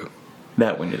Winnie the Pooh.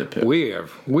 That Winnie the Pooh.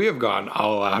 We have gone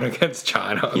all out against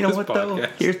China on You know this what podcast. though?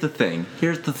 Here's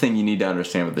the thing you need to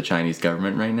understand with the Chinese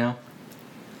government right now.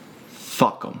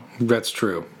 Fuck them. That's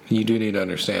true. You do need to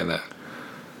understand that.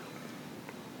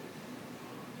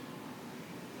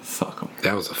 Fuck them.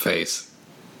 That was a face.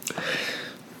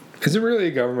 Is it really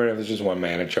a government if there's just one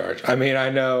man in charge? I mean, I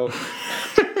know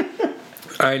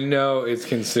it's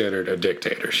considered a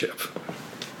dictatorship.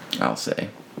 I'll say.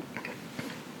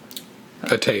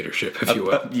 A tatership, if you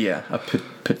will. Yeah, a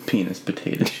penis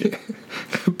potato chip.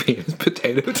 Penis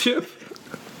potato chip?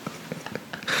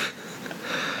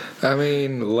 I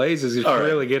mean, Lay's is All right.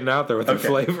 really getting out there with the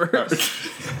flavors.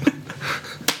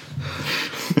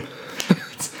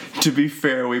 To be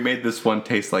fair, we made this one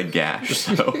taste like gash,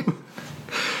 so.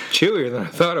 Chewier than I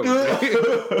thought it would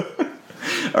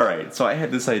be. All right, so I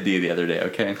had this idea the other day,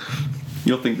 okay?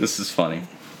 You'll think this is funny.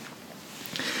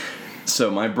 So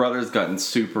my brother's gotten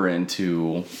super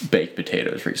into baked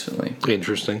potatoes recently.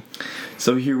 Interesting.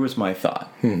 So here was my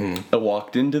thought. I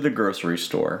walked into the grocery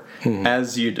store,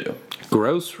 as you do.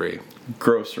 Grocery.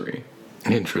 Well,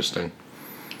 Interesting.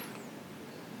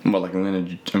 like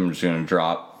I'm just gonna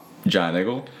drop giant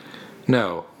nickel.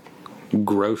 No.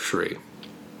 Grocery.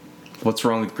 What's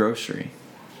wrong with grocery?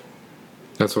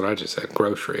 That's what I just said.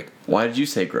 Grocery. Why did you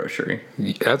say grocery?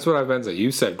 That's what I've been saying.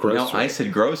 You said grocery. No, I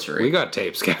said grocery. We got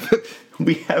tapes, Kevin.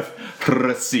 We have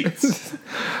receipts.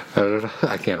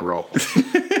 I can't roll.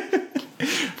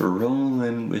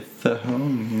 Rolling with the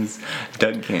homies.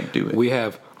 Doug can't do it. We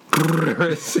have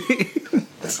receipts.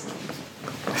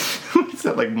 Is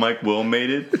that like Mike Will made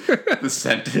it? The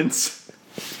sentence?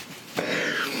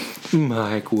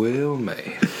 Mike Will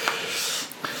May.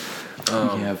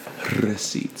 We have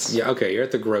receipts. Yeah, okay, you're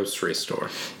at the grocery store.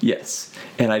 Yes.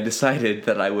 And I decided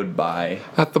that I would buy.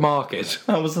 At the market.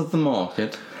 I was at the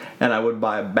market and I would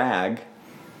buy a bag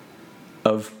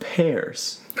of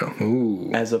pears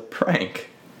Ooh. as a prank.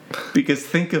 Because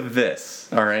think of this,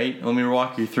 all right? Let me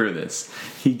walk you through this.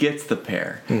 He gets the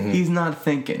pear. He's not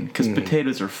thinking because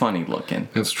potatoes are funny looking.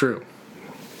 That's true.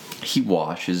 He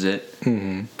washes it.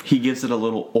 He gives it a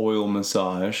little oil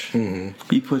massage.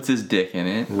 He puts his dick in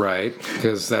it. Right,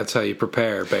 because that's how you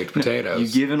prepare baked potatoes.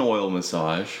 You give an oil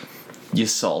massage. You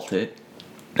salt it.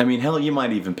 I mean, hell, you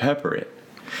might even pepper it.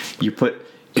 You put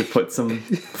some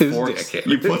forks. dick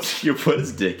in it. You put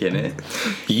his dick in it.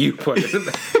 You put it in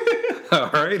there. All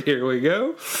right, here we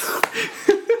go.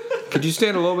 Could you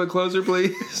stand a little bit closer,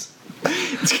 please?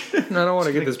 I don't want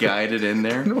to get this. Guide it in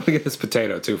there. I don't want to get this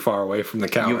potato too far away from the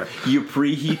counter. You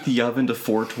preheat the oven to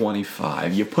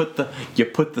 425. You put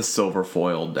the silver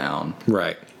foil down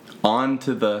Right.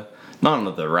 onto the Not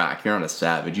onto the rack. You're not a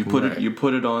savage. You put Right. it. You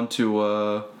put it onto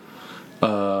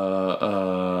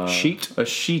Sheet? a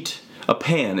sheet, a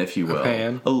pan, if you will, A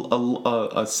pan.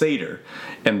 a seder,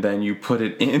 and then you put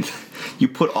it in. You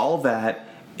put all that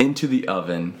into the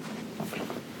oven.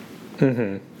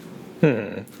 And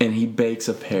he bakes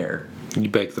a pear You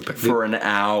bake the pear. for an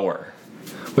hour.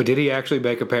 But did he actually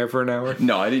bake a pear for an hour?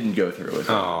 No, I didn't go through with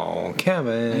it. Oh,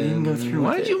 Kevin. I didn't go through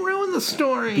Why with did it. you ruin the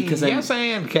story? Because yes,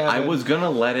 and Kevin. I was gonna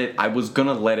let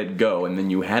it go, and then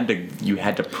you had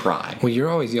to pry. Well, you're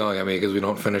always yelling at me because we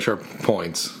don't finish our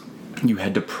points. You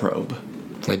had to probe.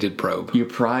 I did probe. You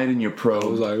pried and you I was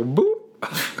probed. like, boop.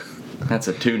 That's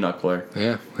a 2-knuckler.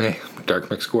 Yeah. Hey, Dark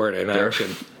McSquirt in action.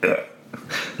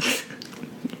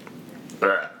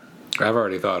 I've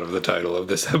already thought of the title of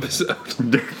this episode.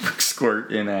 Dirk McSquirt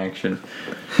in action.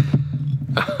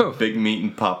 Big Meat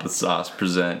and Papa Sauce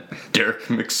present Dirk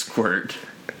McSquirt.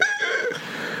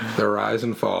 The rise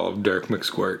and fall of Dirk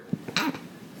McSquirt.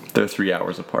 They're 3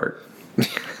 hours apart.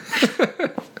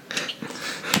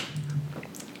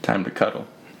 Time to cuddle.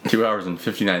 2 hours and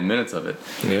 59 minutes of it.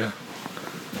 Yeah.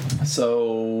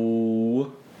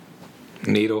 So,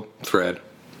 Needle, thread.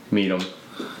 meet them.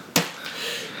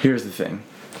 Here's the thing.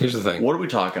 Here's the thing. What are we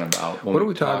talking about? When What are we're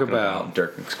we talking about?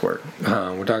 Dirk McSquirt.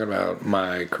 We're talking about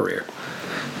my career.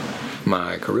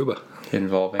 My Karuba.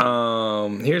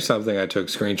 Involving. Here's something I took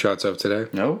screenshots of today.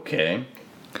 Okay.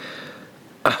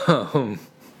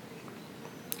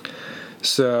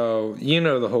 So, you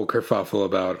know the whole kerfuffle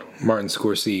about Martin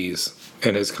Scorsese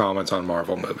and his comments on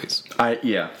Marvel movies,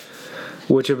 Yeah.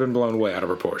 which have been blown way out of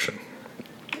proportion.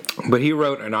 But he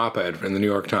wrote an op-ed in the New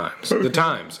York Times, the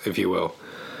Times, if you will,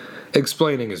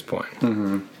 explaining his point.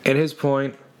 Mm-hmm. And his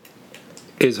point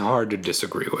is hard to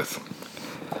disagree with.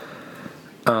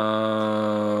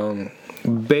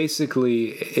 Basically,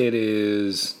 it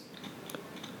is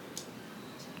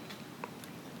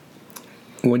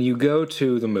when you go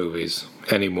to the movies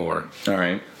anymore, All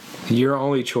right. your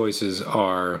only choices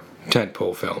are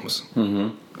tentpole films,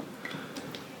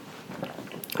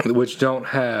 which don't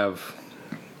have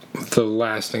the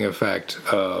lasting effect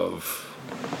of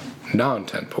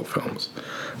non-tentpole films,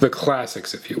 the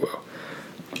classics, if you will.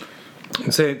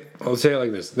 I'll say it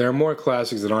like this: there are more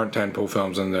classics that aren't tentpole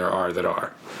films than there are that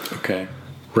are. Okay.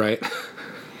 Right?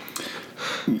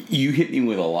 You hit me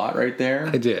with a lot right there.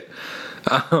 I did.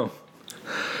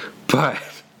 But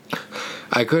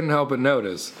I couldn't help but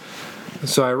notice.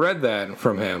 So I read that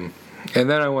from him, and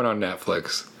then I went on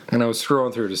Netflix, and I was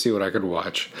scrolling through to see what I could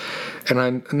watch. And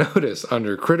I noticed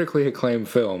under critically acclaimed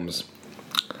films,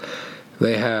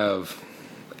 they have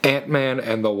Ant-Man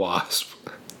and the Wasp.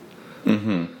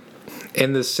 Mm-hmm.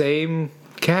 In the same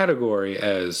category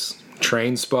as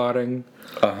Trainspotting,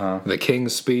 The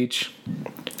King's Speech,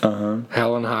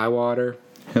 Hell and High Water,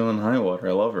 Hill and High Water.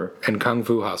 I love her. and Kung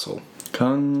Fu Hustle.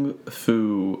 Kung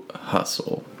Fu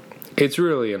Hustle. It's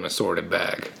really an assorted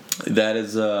bag. That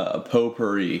is a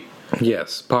potpourri.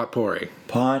 Yes, potpourri.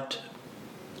 Potpourri.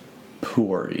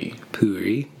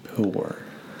 Puri. Pourri.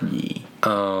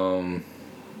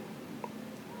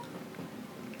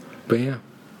 But yeah.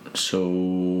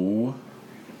 So.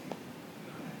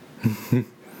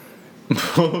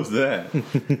 What was that?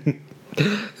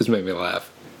 This made me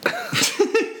laugh.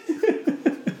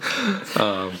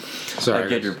 Sorry. I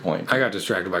get your point. I got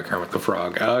distracted by Kermit the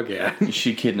Frog again.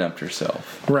 She kidnapped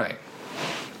herself. Right.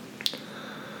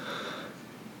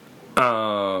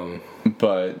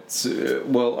 But,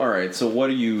 well, alright, so what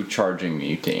are you charging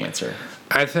me to answer?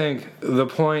 I think the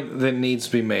point that needs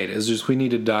to be made is just we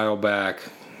need to dial back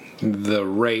the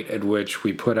rate at which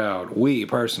we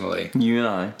personally, You and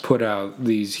I. put out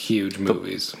these huge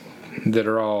movies that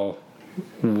are all,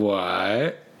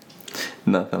 what?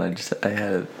 Nothing, I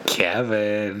had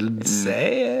Kevin,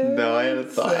 say it. No, I had a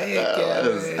thought. Say it,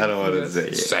 Kevin. I don't want to say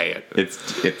it. Say it. It's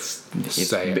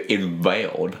Say it. It's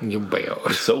veiled. You bailed.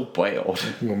 It's so veiled.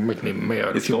 You're gonna make me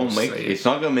mad. It's if you gonna don't make. say It's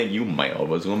not gonna make you mild,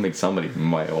 but it's gonna make somebody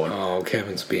mild. Oh,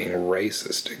 Kevin's being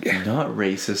racist again. Not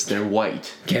racist. They're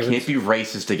white. Kevin's- You can't be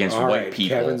racist against All white right,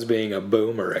 people. Kevin's being a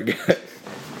boomer again.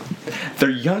 They're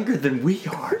younger than we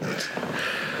are.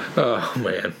 Oh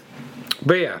man.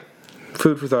 But yeah,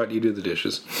 food for thought. You do the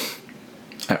dishes.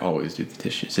 I always do the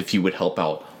dishes. If you would help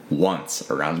out once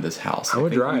around this house, I'm a I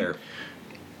think dryer.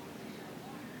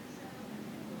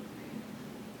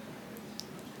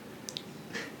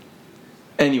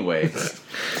 Anyway,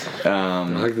 I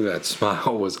like that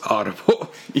smile was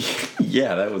audible.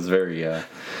 yeah, that was very.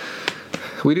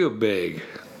 We do it big.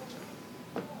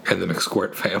 And the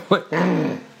McSquirt family.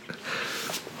 I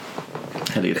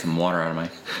had to get some water out of my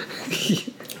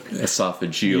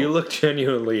esophageal. You look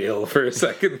genuinely ill for a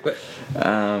second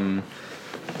there.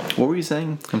 What were you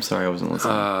saying? I'm sorry, I wasn't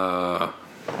listening.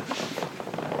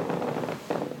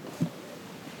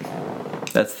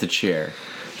 That's the chair.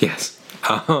 Yes.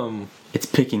 It's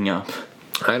picking up.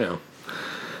 I know.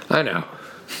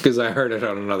 Because I heard it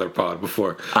on another pod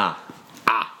before. All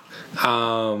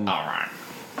right.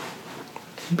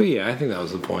 But yeah, I think that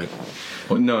was the point.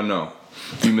 Well, no.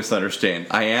 You misunderstand.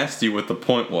 I asked you what the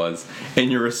point was, and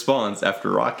your response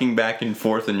after rocking back and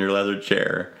forth in your leather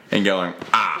chair and going,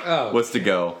 was to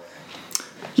go,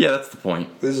 yeah, that's the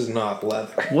point. This is not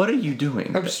leather. What are you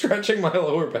doing? I'm stretching my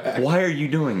lower back. Why are you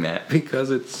doing that? Because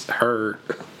it's hurt.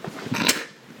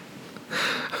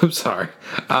 I'm sorry.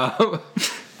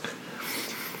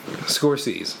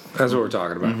 Scorsese. That's what we're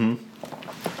talking about.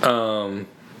 Mm-hmm.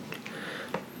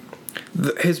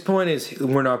 His point is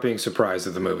we're not being surprised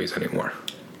at the movies anymore.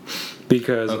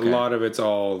 Because a lot of it's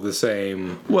all the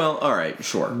same. Well, all right,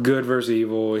 sure. Good versus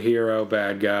evil, hero,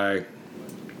 bad guy.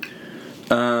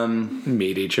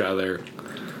 Meet each other.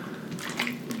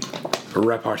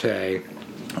 Repartee.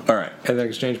 All right. And then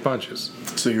exchange punches.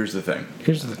 So here's the thing.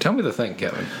 Tell me the thing,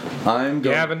 Kevin. I'm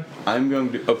going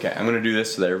to do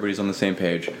this so that everybody's on the same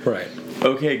page. Right.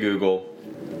 Okay, Google.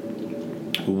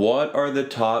 What are the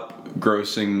top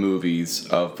grossing movies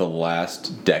of the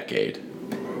last decade?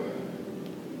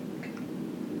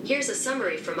 Here's a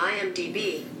summary from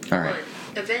IMDb. All right.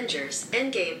 1. Avengers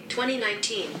Endgame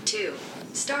 2019. 2.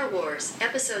 Star Wars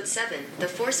Episode 7 The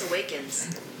Force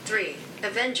Awakens. 3.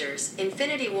 Avengers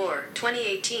Infinity War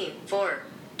 2018. 4.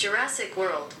 Jurassic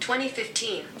World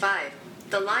 2015. 5.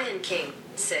 The Lion King.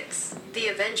 6. The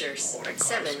Avengers.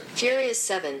 7. Furious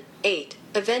 7. 8.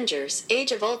 Avengers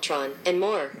Age of Ultron, and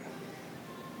more.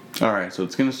 All right, so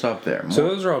it's going to stop there. So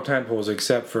those are all tentpoles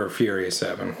except for Furious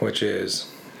 7, which is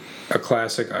a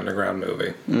classic underground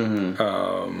movie.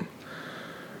 Mm-hmm.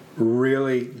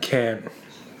 Really can't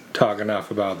talk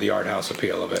enough about the art house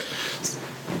appeal of it.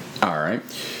 All right.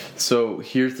 So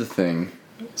here's the thing.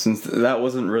 Since that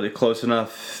wasn't really close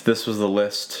enough, this was the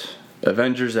list.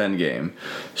 Avengers Endgame,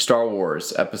 Star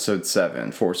Wars Episode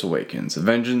 7, Force Awakens,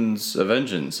 Avengers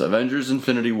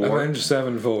Infinity War, Avenged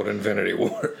Sevenfold Infinity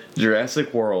War,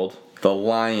 Jurassic World, The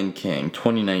Lion King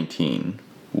 2019.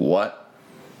 What?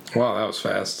 Wow, that was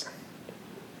fast.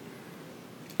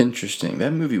 Interesting.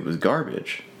 That movie was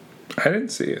garbage. I didn't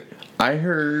see it. I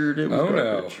heard it was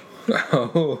garbage.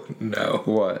 Oh no.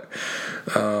 What?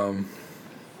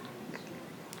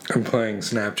 I'm playing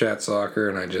Snapchat soccer,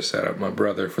 and I just set up my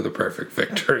brother for the perfect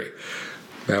victory.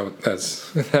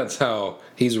 That's how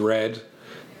he's red,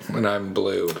 and I'm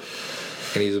blue,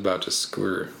 and he's about to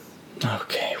score.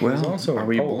 Okay, well, also are in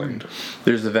we Poland. born?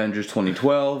 There's Avengers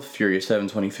 2012, Furious 7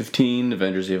 2015,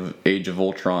 Avengers Age of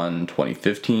Ultron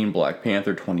 2015, Black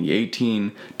Panther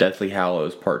 2018, Deathly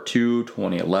Hallows Part 2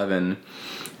 2011,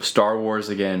 Star Wars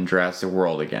again, Jurassic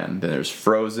World again. Then there's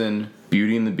Frozen,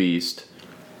 Beauty and the Beast,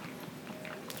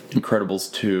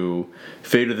 Incredibles 2,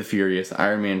 Fate of the Furious,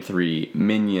 Iron Man 3,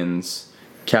 Minions,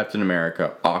 Captain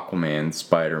America, Aquaman,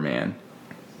 Spider-Man,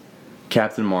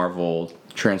 Captain Marvel,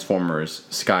 Transformers,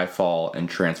 Skyfall, and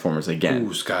Transformers again.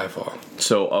 Ooh, Skyfall.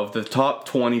 So of the top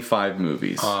 25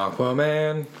 movies,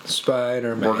 Aquaman,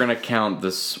 Spider-Man. we're gonna count the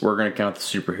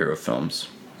superhero films.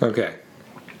 Okay.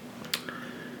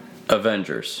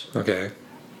 Avengers. Okay.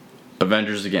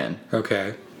 Avengers again.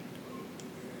 Okay.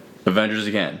 Avengers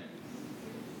again.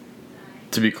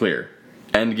 To be clear,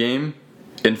 Endgame,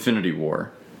 Infinity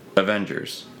War,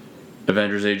 Avengers,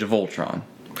 Avengers Age of Ultron.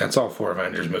 That's all 4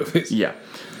 Avengers movies. Yeah.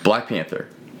 Black Panther.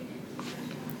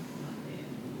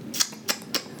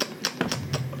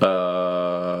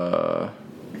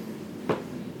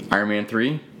 Iron Man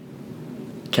 3,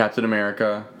 Captain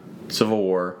America, Civil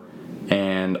War,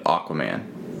 and Aquaman.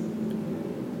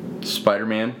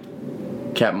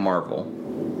 Spider-Man, Captain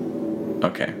Marvel.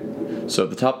 Okay. So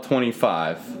the top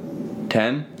 25,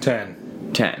 10?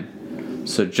 10. 10.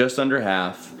 So just under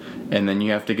half. And then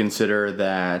you have to consider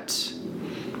that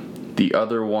the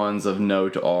other ones of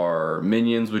note are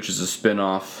Minions, which is a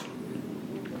spin-off.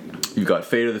 You've got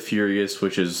Fate of the Furious,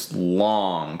 which is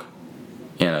long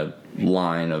in a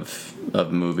line of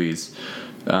movies.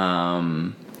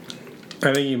 I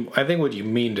think what you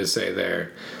mean to say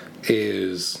there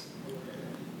is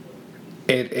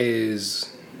it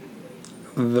is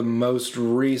the most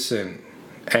recent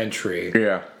entry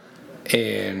Yeah.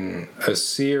 in a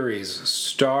series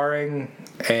starring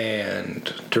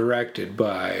and directed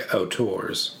by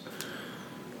auteurs.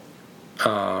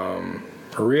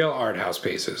 Real art house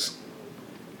pieces.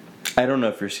 I don't know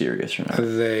if you're serious or not.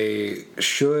 They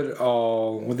should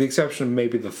all, with the exception of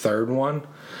maybe the third one,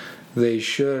 they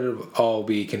should all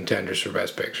be contenders for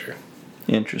Best Picture.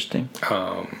 Interesting.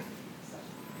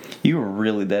 You were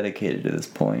really dedicated to this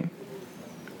point.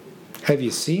 Have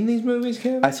you seen these movies,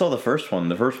 Kevin? I saw the first one.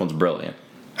 The first one's brilliant.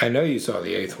 I know you saw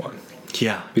the 8th one.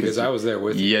 Yeah. Because I was there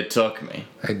with you. You took me.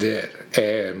 I did.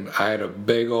 And I had a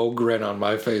big old grin on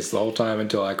my face the whole time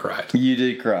until I cried. You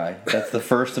did cry. That's the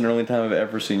first and only time I've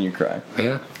ever seen you cry.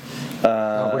 Yeah.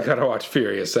 We gotta watch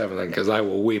Furious 7 then, because I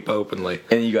will weep openly.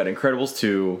 And you got Incredibles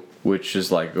 2, which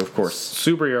is like, of course...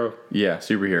 Superhero. Yeah,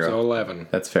 superhero. So 11.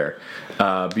 That's fair.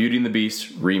 Beauty and the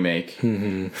Beast remake.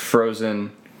 Mm-hmm.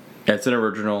 Frozen. It's an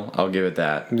original. I'll give it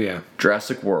that. Yeah.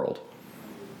 Jurassic World.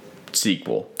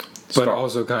 Sequel. But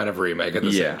also kind of remake at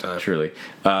the same time. Yeah, truly.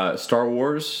 Star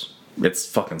Wars. It's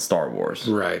fucking Star Wars.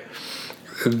 Right.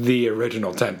 The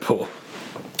original tentpole.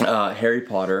 Harry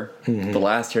Potter. The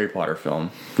last Harry Potter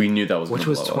film. We knew that was Which gonna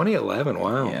was blow up. 2011.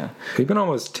 Wow. Yeah. We've been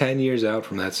almost 10 years out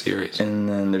from that series. And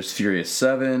then there's Furious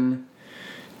 7.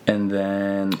 And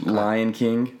then Lion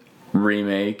King.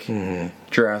 Remake.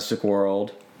 Jurassic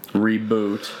World.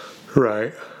 Reboot.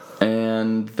 Right.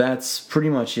 And that's pretty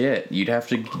much it. You'd have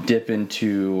to dip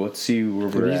into, let's see where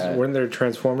we're at. Weren't there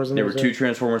Transformers in There were those? 2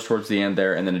 Transformers towards the end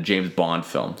there, and then a James Bond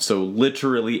film. So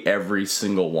literally every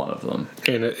single one of them.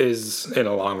 And it is in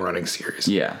a long-running series.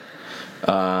 Yeah.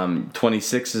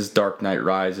 26 is Dark Knight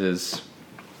Rises,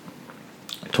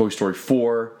 Toy Story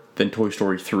 4, then Toy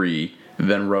Story 3,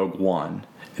 then Rogue One,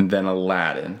 and then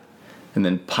Aladdin, and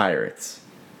then Pirates,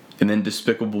 and then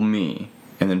Despicable Me,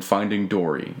 and then Finding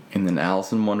Dory, and then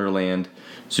Alice in Wonderland,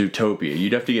 Zootopia.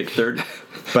 You'd have to get 30...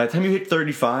 By the time you hit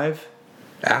 35...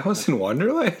 Alice in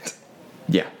Wonderland?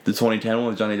 Yeah, the 2010 one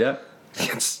with Johnny Depp.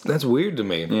 That's weird to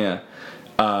me. Yeah.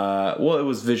 Well, it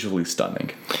was visually stunning.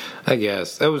 I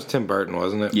guess. That was Tim Burton,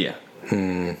 wasn't it? Yeah.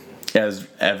 As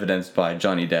evidenced by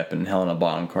Johnny Depp and Helena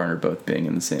Bonham Carter both being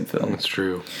in the same film. That's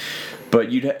true.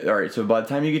 But all right, so by the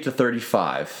time you get to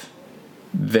 35,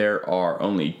 there are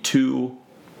only 2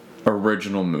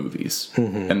 original movies,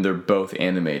 and they're both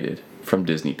animated from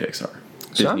Disney Pixar.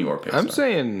 Disney or Pixar. I'm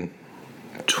saying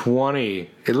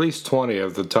 20, at least 20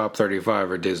 of the top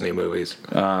 35 are Disney movies.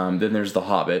 Then there's The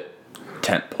Hobbit,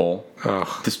 tentpole,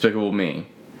 Ugh. Despicable Me,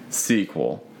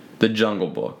 sequel, The Jungle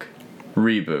Book,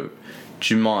 reboot,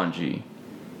 Jumanji.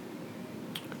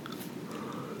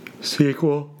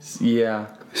 Sequel?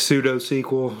 Yeah.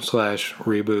 Pseudo-sequel /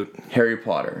 reboot. Harry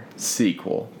Potter,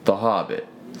 sequel. The Hobbit,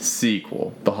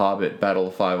 sequel. The Hobbit, Battle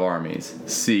of Five Armies,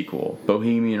 sequel.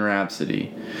 Bohemian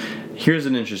Rhapsody. Here's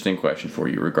an interesting question for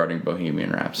you regarding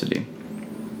Bohemian Rhapsody.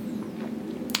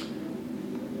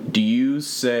 Do you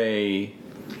say...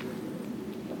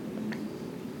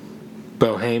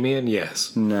 Bohemian?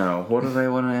 Yes. No, what did I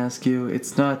want to ask you?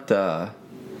 It's not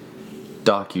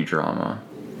docudrama.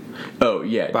 Oh,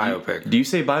 yeah. Biopic. Do you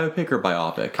say biopic or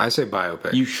biopic? I say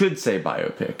biopic. You should say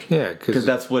biopic. Yeah, because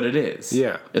that's what it is.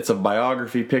 Yeah. It's a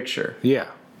biography picture. Yeah.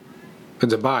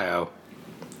 It's a bio.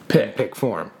 Pick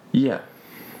form. Yeah.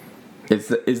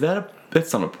 That's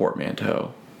not a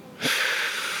portmanteau.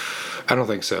 I don't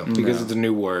think so, because it's a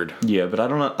new word. Yeah, but I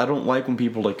don't like when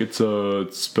people it's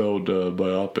spelled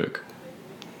biopic.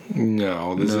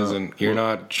 No, this isn't. You're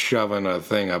not shoving a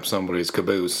thing up somebody's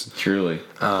caboose. Truly.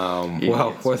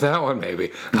 Well, with that one,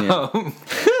 maybe. Yeah.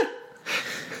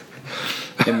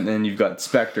 And then you've got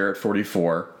Spectre at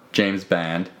 44, James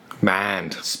Bond,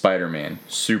 Spider-Man,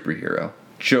 superhero,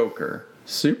 Joker,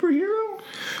 superhero?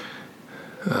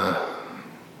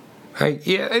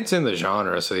 Yeah, it's in the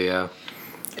genre, so yeah.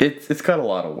 It's got a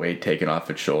lot of weight taken off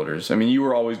its shoulders. I mean, you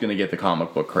were always going to get the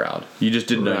comic book crowd. You just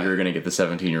didn't know you were going to get the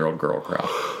 17-year-old girl crowd.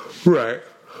 Right.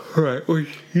 Well,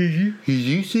 did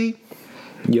you see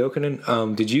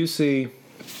Jokinen? Did you see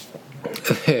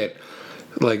that,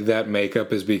 that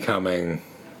makeup is becoming,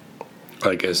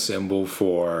 a symbol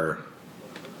for...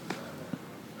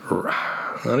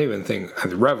 I don't even think...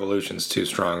 Revolution's too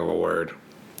strong of a word.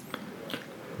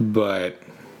 But...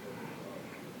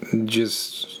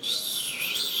 just...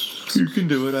 You can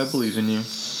do it. I believe in you.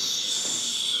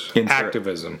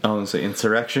 Activism. I want to say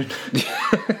insurrection.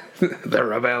 The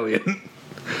rebellion.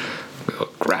 We'll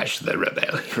crash the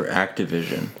rebellion. For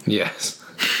Activision. Yes.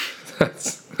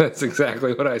 That's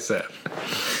exactly what I said.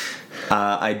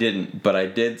 I didn't, but I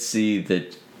did see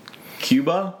that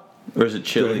Cuba, or is it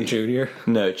Chile? Junior?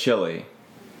 No, Chile.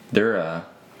 They're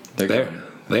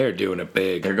doing it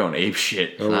big. They're going ape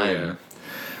shit. Oh, I'm yeah.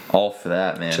 all for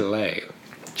that, man.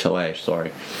 Chile,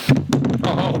 sorry.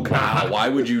 Oh, God. Why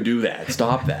would you do that?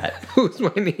 Stop that. It was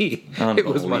my knee. It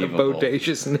was my Unbelievable.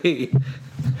 bodacious knee.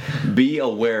 Be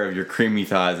aware of your creamy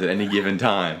thighs at any given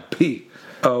time. P.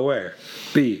 Oh, where?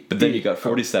 B. But then D. you got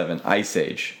 47, Ice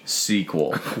Age,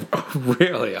 sequel.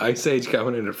 Really? Ice Age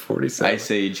coming in at 47? Ice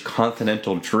Age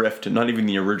Continental Drift, not even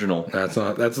the original. That's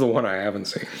the one I haven't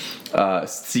seen.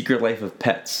 Secret Life of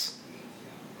Pets,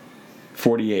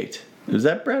 48. Is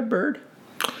that Brad Bird?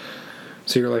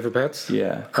 Secret Life of Pets?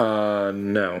 Yeah.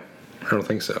 No. I don't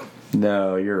think so.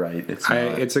 No, you're right. It's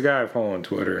not. It's a guy I follow on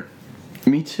Twitter.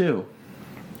 Me too.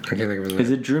 I can't think of his name.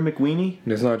 Is it Drew McWeeny?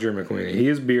 It's not Drew McWeeny. He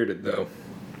is bearded, though.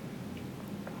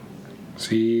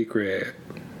 Secret.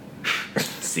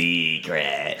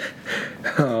 Secret.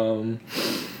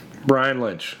 Brian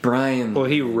Lynch. Brian. Well,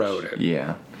 he wrote it.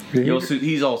 Yeah. Did he-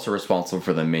 He's also responsible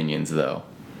for the Minions, though.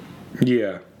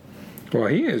 Yeah. Well,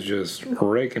 he is just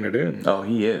raking it in. Oh,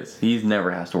 he is. He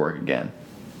never has to work again.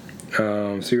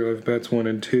 Secret Life of Pets 1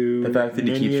 and 2. The fact that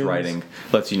he keeps Minions, writing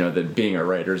lets you know that being a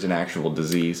writer is an actual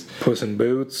disease. Puss in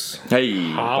Boots.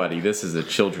 Hey, buddy, this is a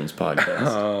children's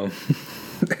podcast.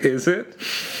 Is it?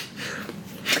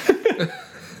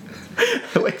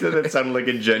 I like that sounded like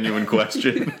a genuine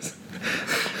question.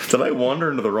 Did I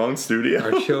wander into the wrong studio?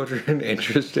 Are children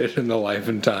interested in the life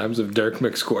and times of Dirk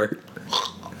McSquirt?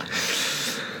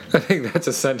 I think that's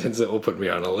a sentence that will put me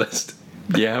on a list.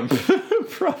 Yeah,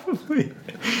 probably.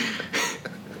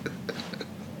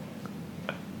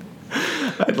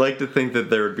 I'd like to think that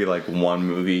there would be like one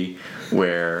movie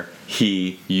where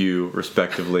he, you,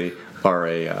 respectively, are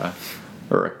a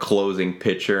closing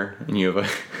pitcher, and you have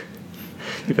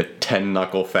a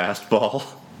 10-knuckle fastball.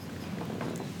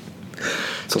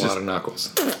 It's a lot of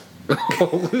knuckles.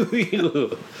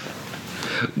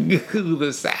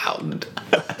 The sound.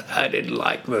 I didn't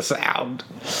like the sound.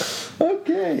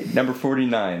 Okay. Number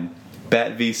 49,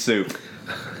 Bat v Soup.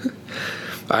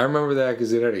 I remember that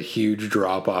because it had a huge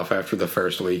drop off after the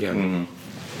first weekend.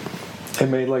 It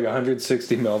made like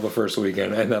 160 mil the first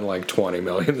weekend and then like 20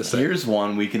 million the second. Here's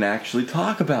one we can actually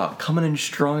talk about. Coming in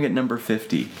strong at number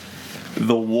 50,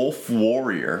 The Wolf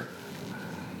Warrior.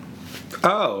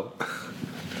 Oh,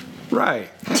 right.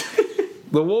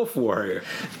 The Wolf Warrior.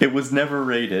 It was never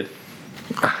rated.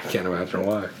 I can't imagine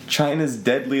why. China's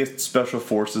deadliest special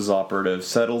forces operative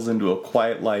settles into a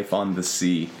quiet life on the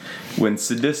sea. When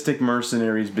sadistic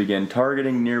mercenaries begin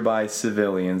targeting nearby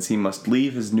civilians, he must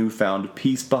leave his newfound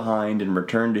peace behind and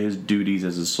return to his duties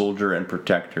as a soldier and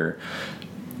protector.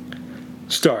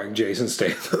 Starring Jason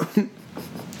Statham.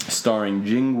 Starring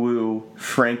Jing Wu,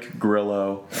 Frank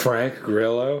Grillo, Frank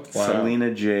Grillo. Wow.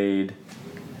 Selena Jade.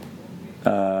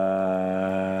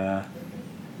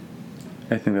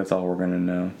 I think that's all we're gonna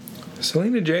know.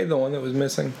 Selena Jade, the one that was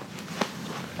missing.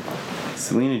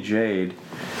 Selena Jade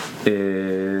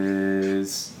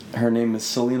is... her name is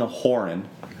Selena Horan,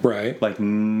 Right. like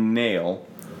nail.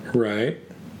 Right.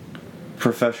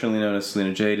 Professionally known as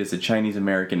Selena Jade, is a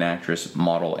Chinese-American actress,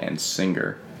 model, and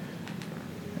singer.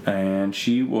 And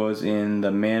she was in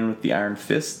The Man with the Iron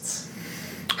Fists.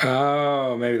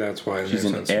 Oh, maybe that's why. She's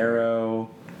in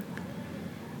Arrow.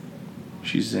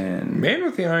 She's in... Man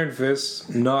with the Iron Fist,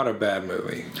 not a bad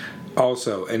movie.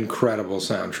 Also, incredible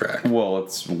soundtrack. Well,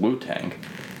 it's Wu-Tang.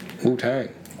 Wu-Tang.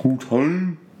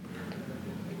 Wu-Tang?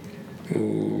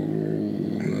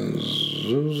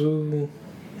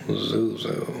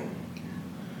 Zuzu.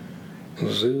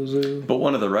 But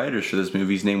one of the writers for this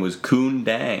movie's name was Koon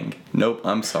Dang. Nope,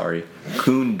 I'm sorry.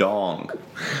 Koon Dong.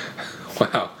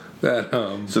 Wow.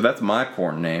 That, So that's my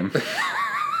porn name.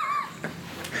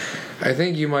 I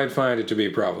think you might find it to be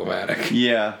problematic.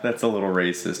 Yeah, that's a little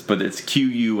racist, but it's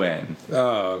Q-U-N.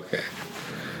 Oh, okay.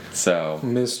 So...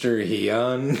 Mr.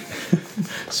 Hyun.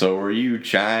 So are you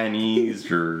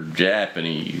Chinese or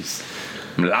Japanese?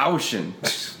 I'm Laotian.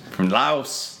 From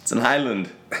Laos. It's an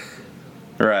island.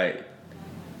 Right.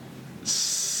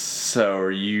 So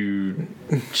are you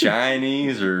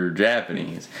Chinese or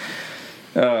Japanese?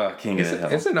 Oh, I can't get it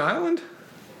out. It's an island?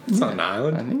 It's not an I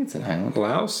island. think it's an island.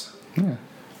 Laos? Yeah.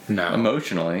 No.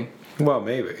 Emotionally. Well,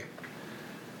 maybe.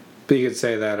 But you could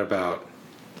say that about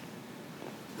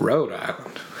Rhode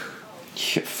Island.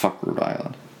 Yeah, fuck Rhode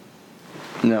Island.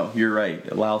 No, you're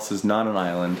right. Laos is not an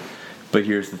island, but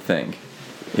here's the thing.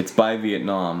 It's by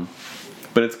Vietnam,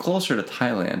 but it's closer to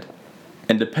Thailand.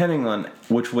 And depending on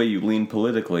which way you lean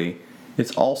politically,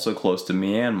 it's also close to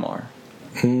Myanmar.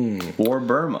 Or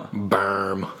Burma.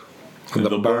 Burm.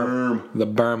 The Burm. The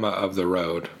Burma of the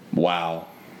road. Wow.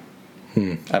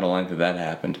 I don't like that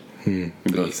happened. We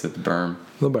both said the Burm.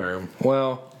 The Burm.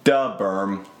 Well, The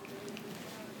Burm.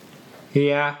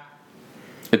 yeah.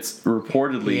 It's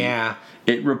reportedly... Yeah.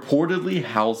 It reportedly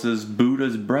houses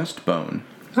Buddha's breastbone.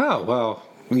 Oh, well,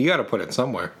 you gotta put it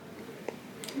somewhere.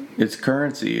 Its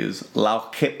currency is Lao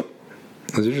Kip.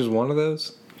 Is there just one of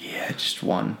those? Yeah, just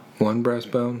one. One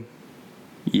breastbone?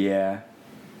 Yeah.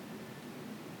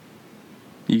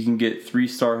 You can get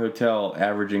 3-star hotel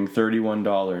averaging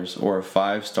 $31 or a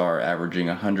 5-star averaging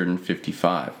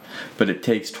 $155. But it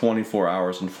takes 24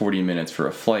 hours and 40 minutes for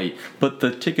a flight. But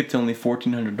the ticket's only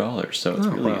 $1,400, so it's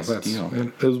really a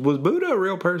steal. Was Buddha a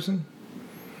real person?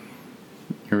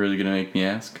 You're really gonna make me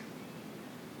ask?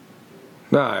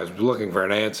 No, I was looking for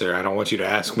an answer. I don't want you to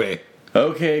ask me.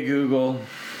 Okay, Google.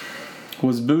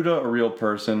 Was Buddha a real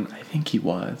person? I think he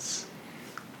was.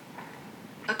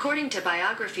 According to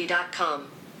biography.com,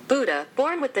 Buddha,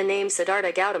 born with the name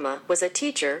Siddhartha Gautama, was a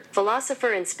teacher,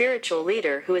 philosopher, and spiritual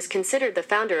leader who is considered the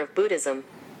founder of Buddhism.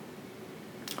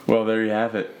 Well, there you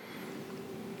have it.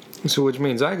 So which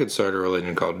means I could start a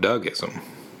religion called Dougism.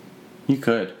 You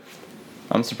could.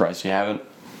 I'm surprised you haven't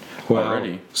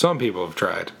already. Some people have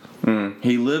tried.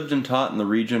 He lived and taught in the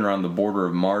region around the border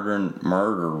of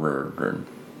Mardern.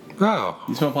 Oh,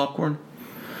 You smell popcorn?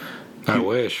 I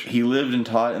wish. He lived and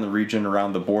taught in the region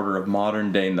around the border of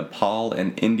modern-day Nepal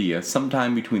and India,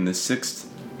 sometime between the 6th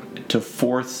to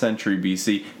 4th century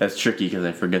BC. That's tricky because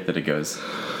I forget that it goes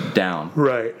down.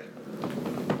 Right.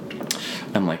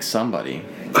 I'm like, somebody.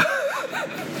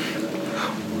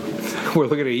 We're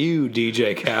looking at you,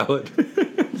 DJ Khaled.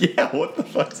 Yeah, what the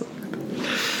fuck's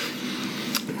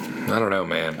I don't know,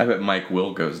 man. I bet Mike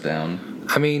Will goes down.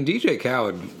 I mean, DJ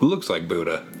Khaled looks like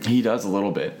Buddha. He does a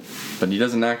little bit, but he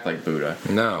doesn't act like Buddha.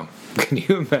 No. Can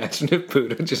you imagine if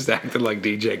Buddha just acted like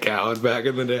DJ Khaled back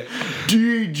in the day?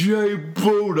 DJ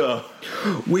Buddha!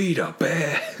 We the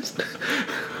best.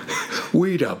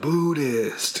 We the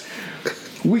Buddhist.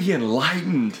 We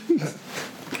enlightened!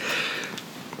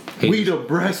 We the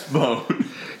breastbone!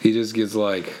 He just gets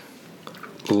like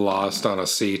lost on a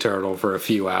sea turtle for a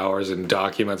few hours and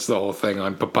documents the whole thing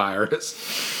on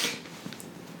papyrus.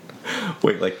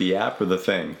 Wait, like the app or the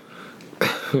thing?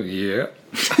 Yeah.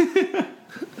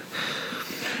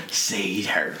 Sea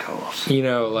turtles. You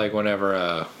know, like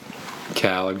whenever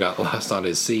Khaled got lost on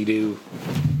his Sea-Doo,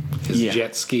 his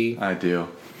jet ski, I do.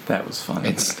 That was funny.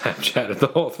 and Snapchatted the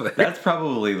whole thing. That's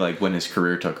probably like when his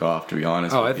career took off, to be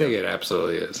honest. Oh, I with you. think it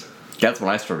absolutely is. That's when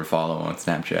I started following on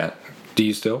Snapchat. Do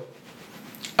you still?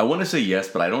 I want to say yes,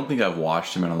 but I don't think I've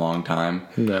watched him in a long time.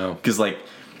 No. Because, like,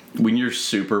 when you're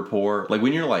super poor, like,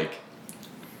 when you're, like,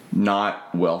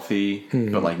 not wealthy,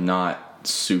 but, like, not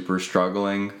super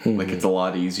struggling, like, it's a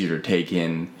lot easier to take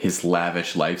in his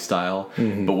lavish lifestyle.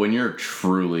 But when you're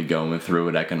truly going through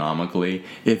it economically,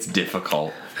 it's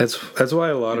difficult. That's why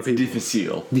a lot of people.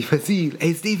 Difficile. Difficile.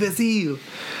 It's difficile.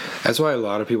 That's why a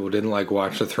lot of people didn't like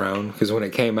Watch the Throne, because when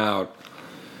it came out,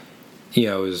 you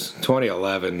know, it was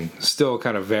 2011, still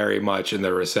kind of very much in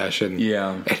the recession.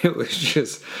 Yeah. And it was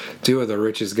just two of the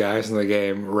richest guys in the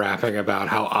game rapping about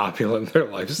how opulent their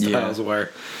lifestyles were.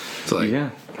 It's like,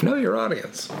 know your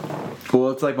audience. Well,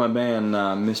 it's like my man,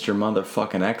 Mr.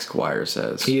 Motherfucking Esquire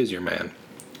says. He is your man.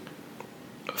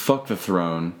 Fuck the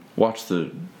throne. Watch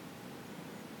the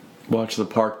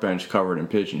park bench covered in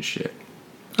pigeon shit.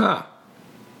 Ah.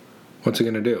 What's he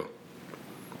going to do?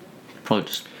 Probably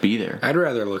just be there. I'd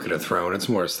rather look at a throne. It's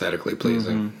more aesthetically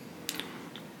pleasing.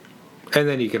 And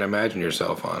then you can imagine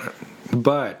yourself on it.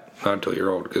 But not until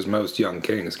you're old, because most young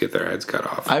kings get their heads cut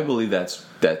off. I believe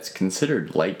that's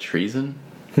considered light treason.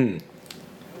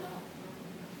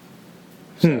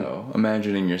 So,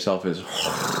 imagining yourself as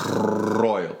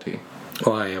royalty.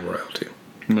 Well, I am royalty.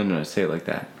 No, say it like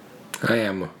that. I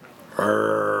am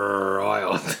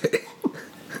royalty.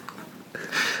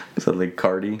 So like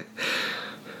Cardi.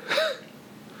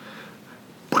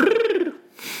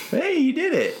 Hey, you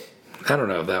did it. I don't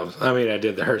know if that was... I mean, I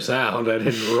did her sound. I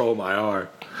didn't roll my R.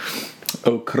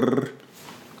 Oh, crrr.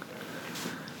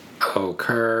 Oh,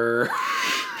 Kerr.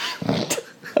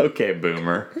 Okay,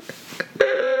 boomer.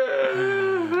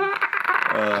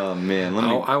 Oh, man. Let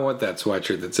me... I want that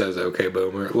sweatshirt that says "Okay,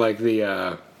 Boomer," like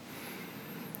the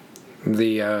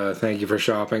thank you for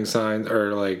shopping signs,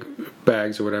 or like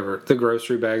bags or whatever, the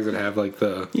grocery bags that have like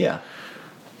the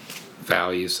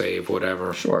value save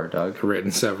whatever. Sure, Doug.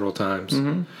 Written several times.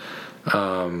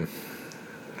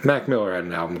 Mac Miller had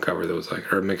an album cover that was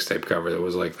like, or a mixtape cover that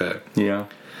was like that. Yeah.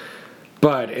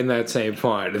 But in that same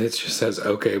font, it just says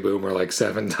 "Okay, Boomer" like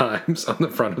 7 times on the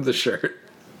front of the shirt.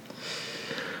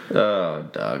 Oh,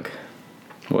 Doug.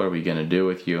 What are we gonna do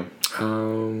with you? I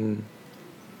don't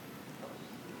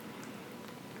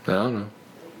know.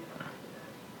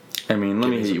 I mean, let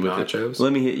Give me me hit you some with nachos.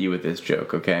 Let me hit you with this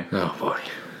joke, okay? Oh boy.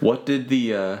 What did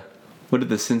the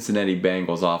Cincinnati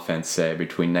Bengals offense say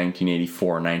between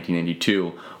 1984 and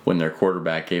 1982 when their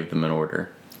quarterback gave them an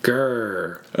order?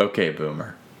 Grr. Okay,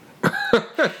 Boomer.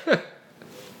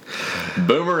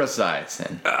 Boomer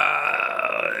Esiason.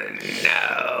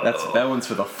 No. That one's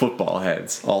for the football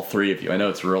heads. All three of you. I know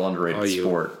it's a real underrated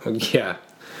sport. Yeah.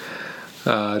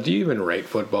 Do you even rate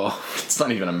football? It's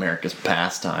not even America's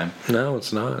pastime. No,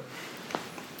 it's not.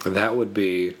 That would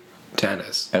be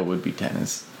tennis. That would be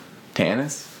tennis.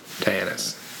 Tennis?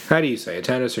 Tennis. How do you say it?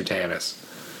 Tennis or tennis?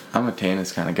 I'm a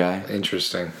tennis kind of guy.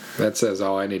 Interesting. That says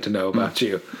all I need to know about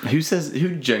you. Who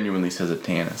genuinely says a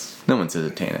tennis? No one says a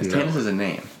tennis. No. Tennis is a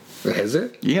name. Is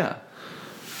it? Yeah.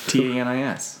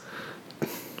 Tanis.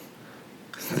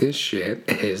 This shit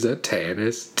is a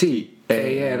tennis. Tanis.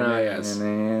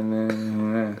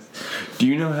 Do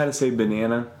you know how to say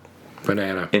banana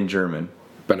Banana. in German?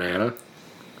 Banana.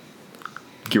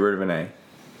 Get rid of an A.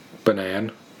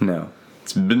 Banan. No.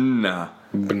 It's bana.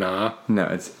 Bana. No,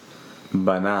 it's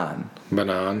banan.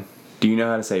 Banan. Do you know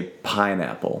how to say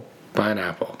pineapple?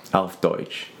 Pineapple. Auf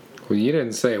Deutsch. Well, you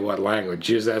didn't say what language.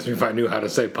 You just asked me if I knew how to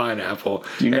say pineapple,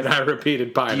 and I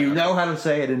repeated pineapple. Do you know how to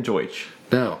say it in Deutsch?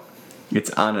 No. It's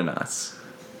ananas.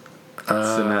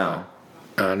 So now,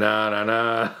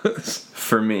 Na.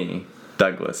 for me,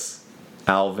 Douglas,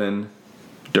 Alvin,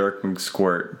 Dirk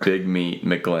McSquirt, Big Meat,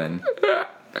 McGlynn,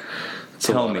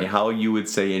 tell me how you would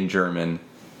say in German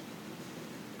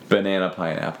banana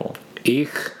pineapple. Ich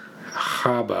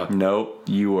habe Nope,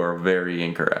 you are very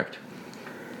incorrect.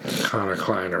 keine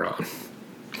Kleineron.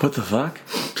 What the fuck?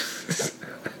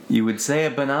 You would say a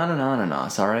banana and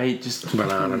ananas, alright? Just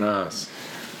Bananas.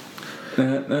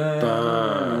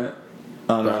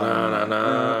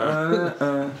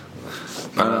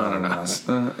 Bananas.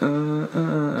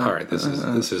 Alright, this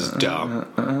is dumb.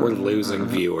 We're losing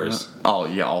viewers. Oh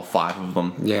yeah, all 5 of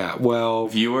them. Yeah, well,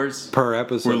 Viewers? per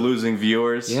episode. We're losing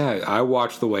viewers? Yeah, I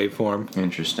watched the waveform.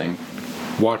 Interesting.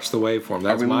 Watch the waveform.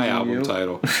 That's we my losing album you?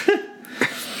 title.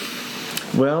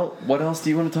 Well, what else do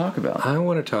you want to talk about? I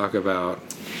want to talk about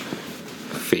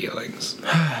feelings.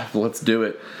 Let's do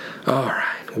it. All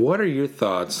right. What are your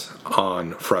thoughts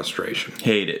on frustration?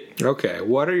 Hate it. Okay.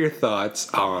 What are your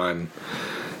thoughts on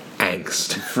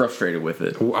angst? Frustrated with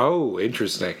it. Oh,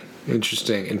 interesting.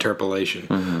 Interesting interpolation.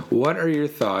 What are your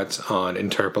thoughts on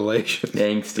interpolation?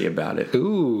 Angsty about it.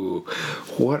 Ooh.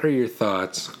 What are your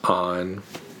thoughts on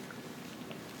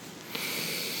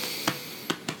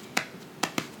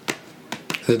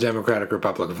the Democratic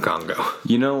Republic of Congo?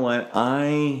 You know what?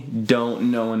 I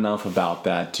don't know enough about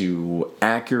that to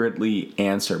accurately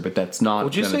answer, but that's not.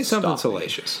 Would you gonna say something stop me.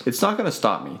 salacious? It's not going to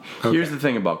stop me. Okay. Here's the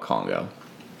thing about Congo.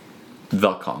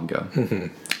 The Congo.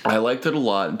 I liked it a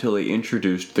lot until they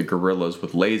introduced the gorillas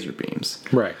with laser beams.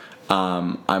 Right.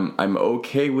 I'm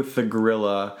okay with the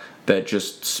gorilla that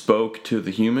just spoke to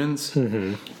the humans,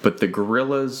 but the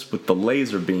gorillas with the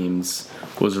laser beams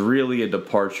was really a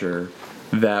departure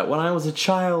that when I was a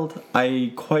child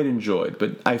I quite enjoyed,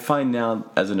 but I find now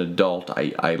as an adult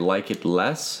I like it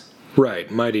less. Right.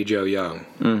 Mighty Joe Young.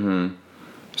 Mm-hmm.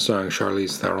 Starring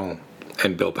Charlize Theron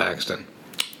and Bill Paxton.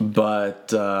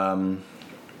 But I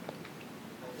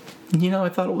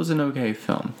thought it was an okay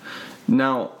film.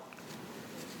 Now,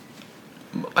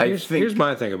 Here's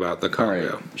my thing about the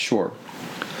Congo. Alright, sure.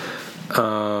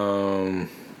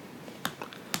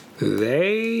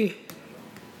 They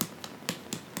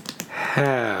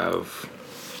have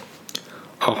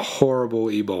a horrible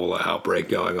Ebola outbreak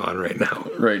going on right now.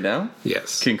 Right now?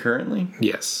 Yes. Concurrently?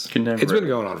 Yes. Contemporary. It's been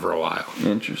going on for a while.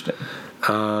 Interesting.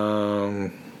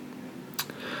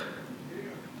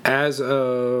 As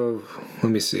of, let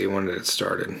me see, when did it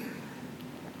started?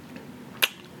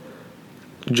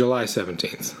 July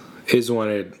 17th is when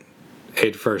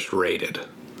it first rated,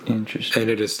 Interesting. and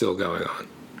it is still going on.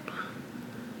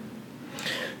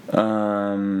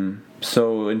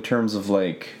 So in terms of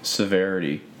like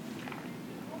severity,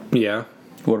 Yeah.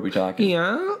 what are we talking?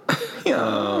 Yeah.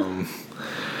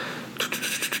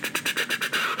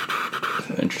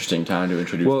 Interesting time to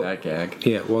introduce Well- that gag.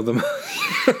 Yeah, well, we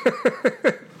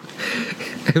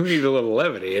need a little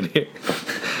levity in here.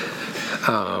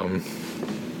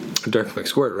 Dirk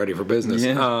McSquirt, ready for business.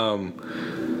 Yeah.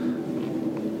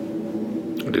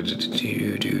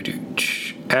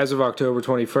 As of October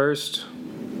 21st,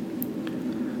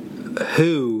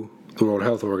 WHO, the World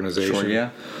Health Organization, Sure, yeah.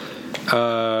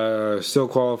 still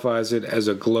qualifies it as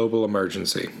a global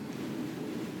emergency.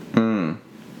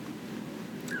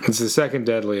 It's the second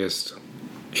deadliest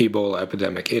Ebola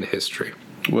epidemic in history.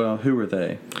 Well, who are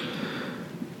they?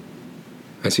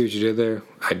 I see what you did there.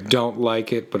 I don't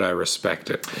like it, but I respect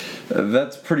it.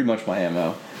 That's pretty much my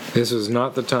MO. This is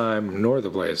not the time nor the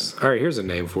place. All right, here's a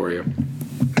name for you.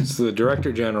 It's the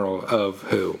Director General of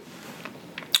WHO,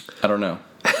 I don't know.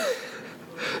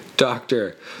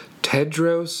 Dr.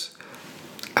 Tedros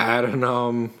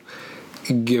Adhanom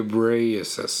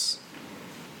Ghebreyesus.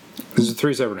 These are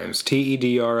three separate names.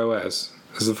 Tedros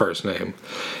is the first name.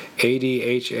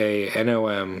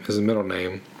 Adhanom is the middle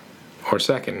name, or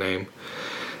second name.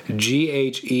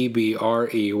 Gebreyesus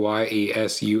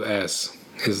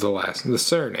is the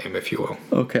surname, if you will.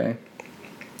 Okay.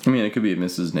 I mean, it could be a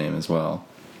Mrs. name as well.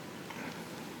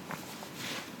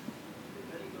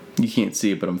 You can't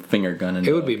see it, but I'm finger gunning.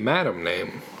 It would be Madam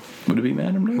name. Would it be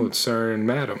Madam name? With Sir and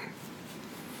Madam.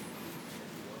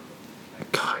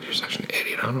 God, you're such an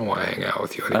idiot. I don't know why I hang out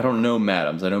with you anymore. I don't know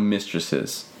madams. I know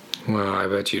mistresses. Well, I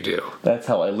bet you do. That's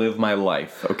how I live my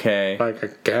life, okay? Like a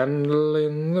candle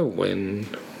in the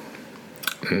wind,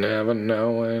 never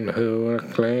knowing who to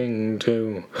cling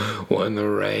to when the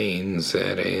rain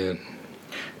set in.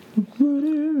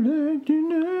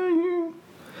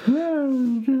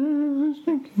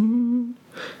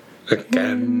 The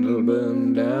candle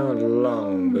burned out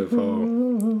long before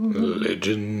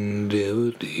legend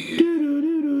ever did.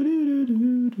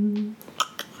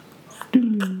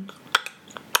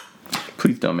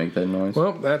 Please don't make that noise.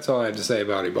 Well, that's all I had to say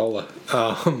about Ebola.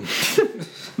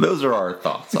 Those are our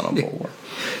thoughts on Ebola.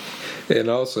 And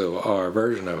also our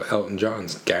version of Elton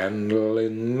John's Candle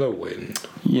in the Wind.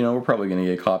 You know, we're probably going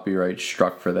to get copyright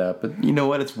struck for that, but you know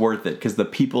what? It's worth it because the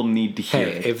people need to hear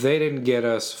Hey, it. if they didn't get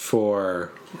us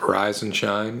for Rise and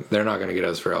Shine, they're not going to get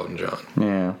us for Elton John.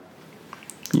 Yeah.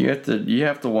 You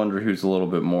have to wonder who's a little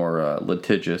bit more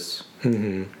litigious.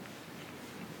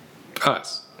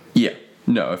 Us. Yeah.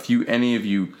 No, if any of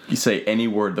you say any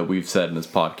word that we've said in this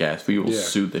podcast, we will Yeah.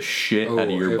 sue the shit out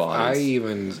of your if bodies. I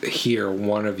even hear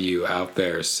one of you out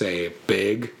there say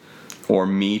big Or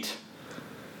meat.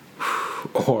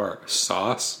 or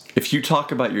sauce, If you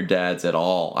talk about your dads at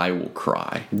all, I will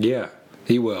cry. yeah,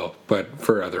 he will, but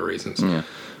for other reasons. Yeah.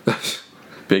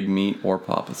 Big meat or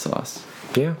Papa sauce.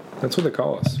 Yeah, that's what they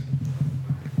call us.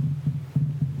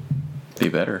 They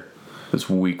better. Those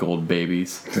weak old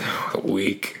babies.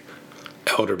 Weak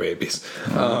elder babies.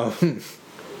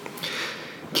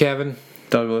 Kevin,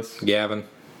 Douglas. Gavin,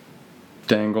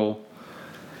 Dangle.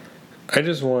 I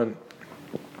just want...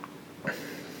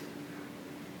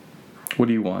 What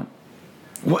do you want?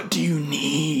 What do you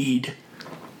need?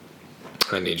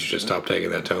 I need you to stop taking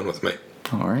that tone with me.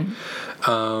 All right.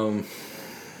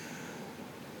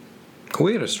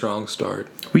 We had a strong start.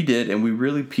 We did, and we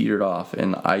really petered off,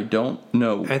 and I don't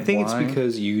know I think why. it's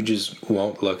because you just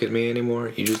won't look at me anymore.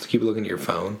 You just keep looking at your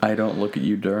phone. I don't look at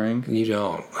you during. You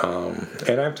don't.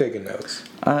 And I've taken notes.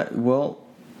 Well,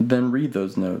 then read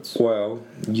those notes. Well,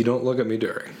 you don't look at me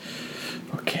during.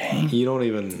 Okay. You don't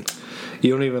even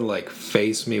like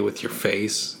face me with your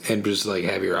face and just like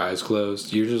have your eyes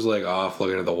closed. You're just like off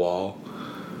looking at the wall.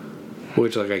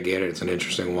 Which, like, I get it. It's an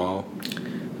interesting wall.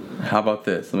 How about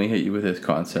this? Let me hit you with this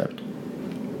concept.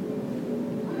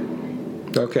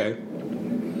 Okay.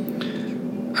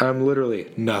 I'm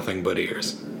literally nothing but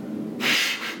ears.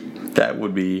 That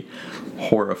would be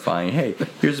horrifying. Hey,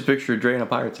 here's a picture of Dre in a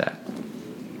Pirates hat.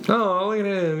 Oh, look at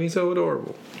him. He's so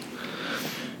adorable.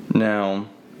 Now,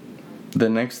 the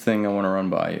next thing I want to run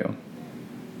by you.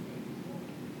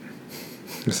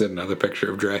 Is that another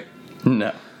picture of Dre?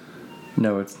 No.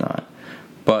 No, it's not.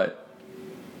 But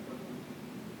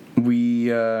we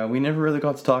never really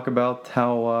got to talk about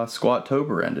how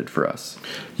Squat-tober ended for us.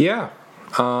 Yeah.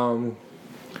 And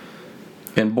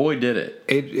boy, did it.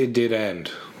 It did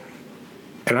end.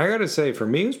 And I gotta say, for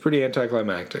me, it was pretty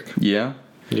anticlimactic. Yeah?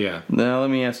 Yeah. Now, let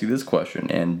me ask you this question,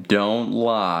 and don't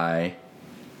lie.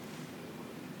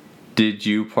 Did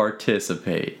you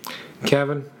participate?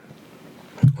 Kevin,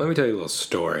 let me tell you a little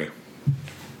story.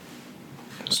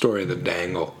 Story of the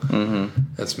dangle. Mm-hmm.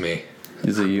 That's me.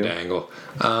 Is it you? Dangle.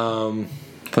 I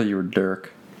thought you were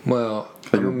Dirk. Well,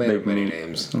 But I'm you're a man of big many meat.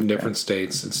 names. Okay. In different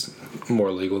states, it's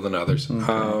more legal than others.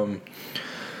 Okay.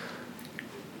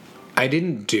 I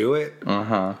didn't do it,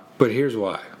 Uh-huh. but here's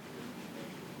why.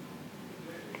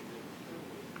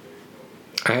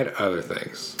 I had other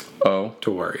things Oh.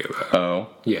 to worry about. Oh.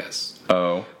 Yes.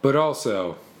 Oh. But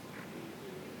also,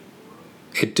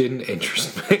 it didn't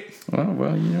interest me.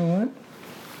 Well, you know what?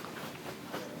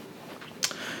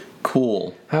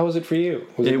 Cool. How was it for you?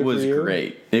 It good was for you?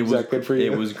 great. It Was was that good for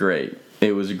you? It was great.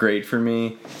 It was great for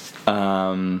me.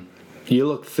 You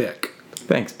look thick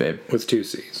Thanks, babe. with 2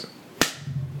 C's.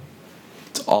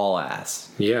 It's all ass.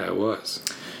 Yeah, it was.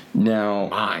 Now,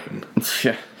 Mine.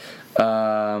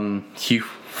 you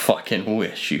fucking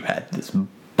wish you had this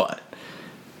butt.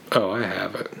 Oh, I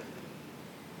have it.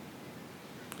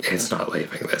 It's not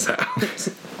leaving this house.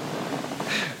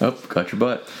 Oh, got your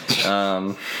butt.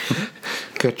 Got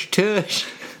your tush.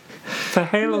 The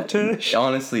halo tush.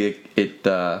 Honestly, it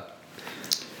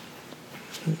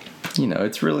You know,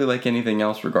 it's really like anything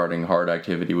else regarding hard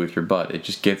activity with your butt. It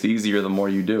just gets easier the more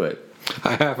you do it.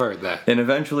 I have heard that. And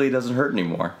eventually it doesn't hurt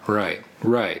anymore. Right,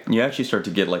 right. You actually start to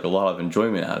get like a lot of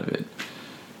enjoyment out of it.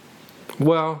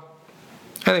 Well,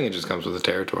 I think it just comes with the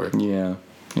territory. Yeah,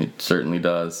 it certainly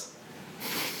does.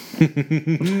 I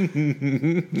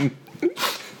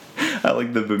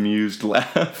like the bemused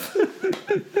laugh.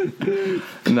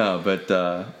 No, but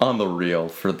on the real,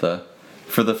 for the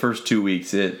first 2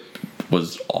 weeks, it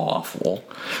was awful.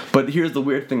 But here's the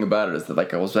weird thing about it is that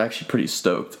like I was actually pretty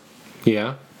stoked.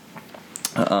 Yeah?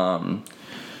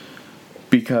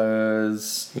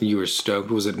 Because You were stoked?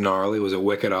 Was it gnarly? Was it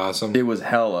wicked awesome? it was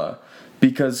hella.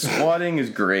 Because squatting is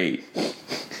great.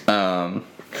 The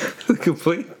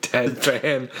complete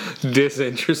deadpan,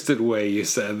 disinterested way you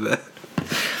said that.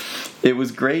 It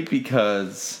was great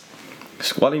because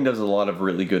squatting does a lot of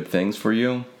really good things for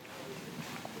you.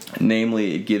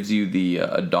 Namely, it gives you the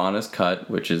Adonis cut,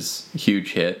 which is a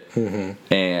huge hit,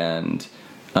 and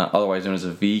otherwise known as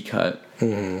a V cut.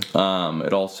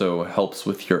 It also helps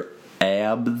with your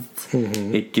abs.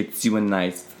 It gets you a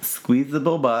nice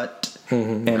squeezable butt.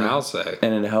 And I'll say.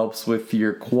 And it helps with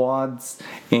your quads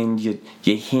and your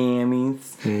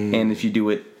hammies. And if you do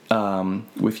it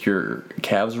with your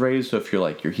calves raised, so if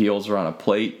your heels are on a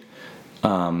plate,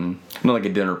 not like a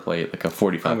dinner plate, like a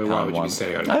 45-pound why would you one. be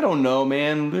standing on it? I don't know,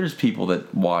 man. There's people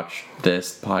that watch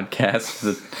this podcast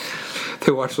that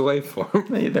They watch the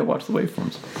waveform. they watch the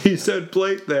waveforms. He said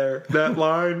plate there. That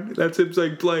line, that's him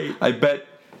saying plate. I bet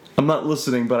I'm not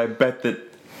listening, but I bet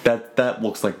that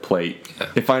looks like plate. Yeah.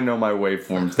 If I know my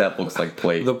waveforms, that looks like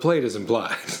plate. The plate is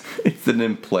implied. It's an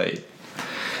in plate.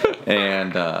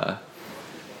 And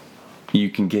you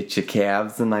can get your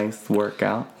calves a nice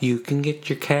workout. You can get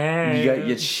your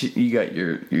calves. You got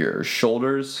your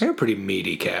shoulders. They're pretty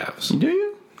meaty calves. Do you?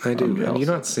 I do. I'm Have you jealous.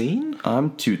 not seen?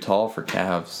 I'm too tall for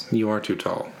calves. You are too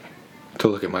tall to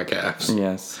look at my calves.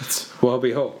 Yes. It's Well,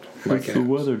 behold, my what's the calves.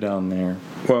 weather down there?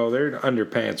 Well, they're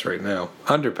underpants right now.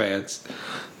 Underpants?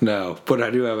 No, but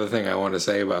I do have a thing I want to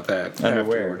say about that.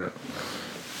 Underwear. afterward.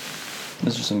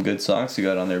 Those are some good socks you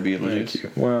got on there, Beetlejuice. Thank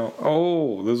you.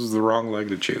 Well, this is the wrong leg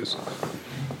to choose.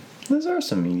 Those are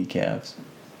some meaty calves.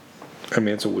 I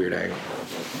mean, it's a weird angle.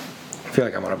 I feel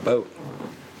like I'm on a boat.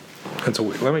 That's a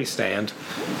weird. Let me stand.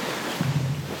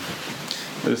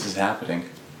 This is happening.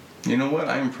 You know what?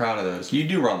 I'm proud of those. You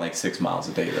do run like 6 miles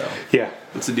a day, though. Yeah.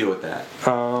 What's the deal with that?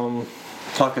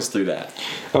 Talk us through that.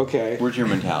 Okay. Where's your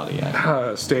mentality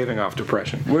at? Staving off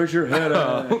depression. Where's your head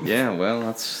at? Yeah, well,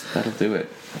 that'll do it.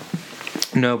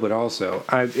 No, but also,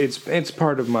 it's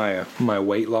part of my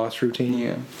weight loss routine.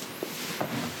 Yeah.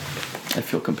 I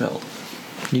feel compelled.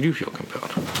 You do feel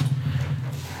compelled.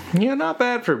 Yeah, not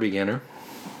bad for a beginner.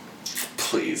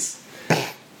 Please.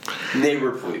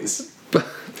 Neighbor, please.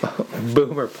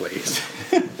 Boomer, please.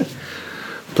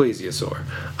 Please, you sore.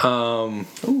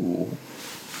 Ooh.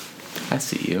 I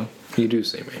see you. You do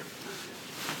see me.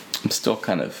 I'm still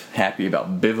kind of happy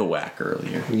about bivouac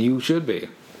earlier. You should be.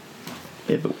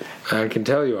 Bivouac. I can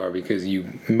tell you are because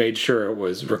you made sure it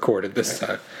was recorded this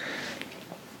time.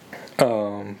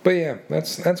 But yeah,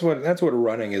 that's what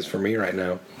running is for me right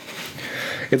now.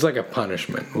 It's like a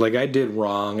punishment. Like I did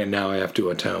wrong and now I have to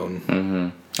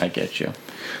atone. I get you.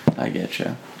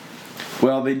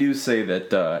 Well, they do say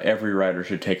that every writer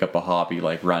should take up a hobby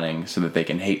like running so that they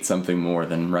can hate something more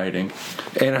than writing.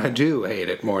 And I do hate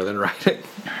it more than writing.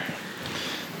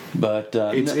 But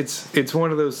It's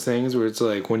one of those things where it's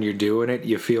like when you're doing it,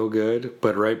 you feel good,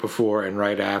 but right before and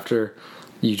right after,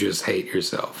 you just hate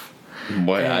yourself.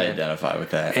 boy, I identify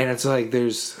with that. And it's like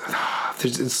there's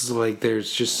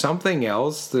just something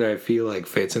else that I feel like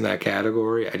fits in that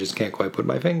category. I just can't quite put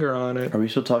my finger on it. Are we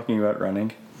still talking about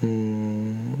running?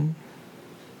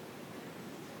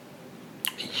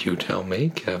 You tell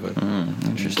me, Kevin.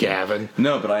 Interesting. Gavin.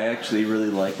 No, but I actually really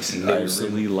liked. Newsom. I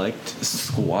really liked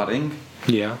squatting.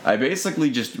 Yeah. I basically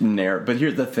just But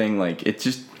here's the thing: like,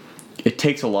 it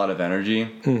takes a lot of energy.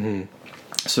 Mm-hmm.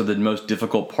 So the most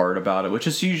difficult part about it, which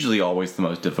is usually always the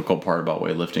most difficult part about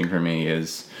weightlifting for me,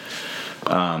 is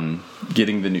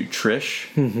getting the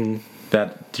nutrition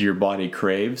that your body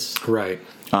craves. Right.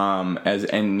 As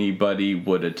anybody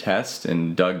would attest,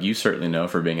 and Doug, you certainly know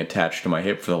for being attached to my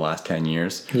hip for the last 10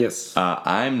 years. Yes.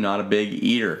 I'm not a big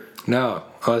eater. No,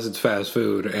 unless it's fast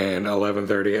food and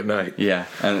 11:30 at night. Yeah,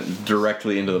 and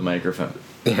directly into the microphone.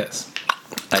 Yes.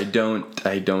 I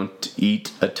don't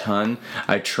eat a ton.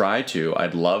 I try to.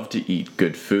 I'd love to eat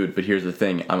good food, but here's the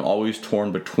thing. I'm always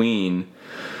torn between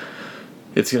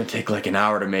it's going to take like an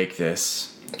hour to make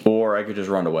this, or I could just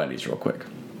run to Wendy's real quick.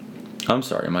 I'm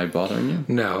sorry, am I bothering you?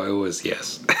 No, it was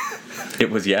yes. It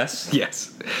was yes?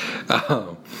 Yes.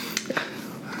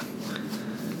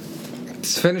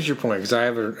 Finish your point, because I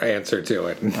have an answer to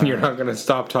it. You're not going to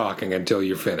stop talking until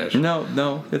you finish.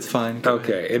 No, it's fine. Go ahead.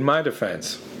 Okay, in my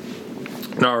defense,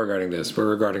 not regarding this, but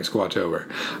regarding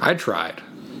Squatober, I tried.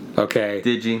 Okay?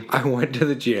 Did you? I went to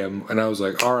the gym, and I was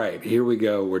like, all right, here we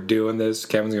go. We're doing this.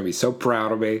 Kevin's going to be so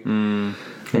proud of me. And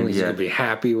he's going to be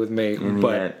happy with me.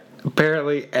 But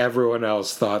apparently everyone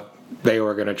else thought they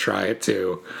were going to try it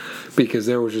too, because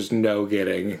there was just no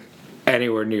getting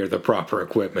anywhere near the proper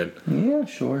equipment. Yeah,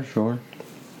 sure.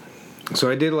 So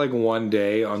I did like one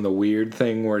day on the weird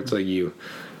thing where it's like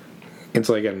it's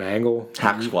like an angle.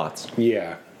 Hack squats.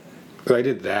 Yeah. So I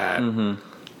did that. Mm-hmm.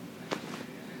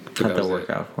 But How'd that that was work it.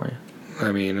 out for you?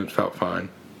 I mean, it felt fine.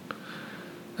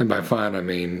 And by fine, I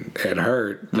mean it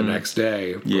hurt the next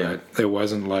day. Yeah. But it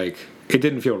wasn't like, it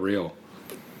didn't feel real.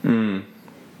 I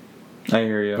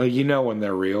hear you. Like, you know when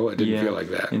they're real, it didn't feel like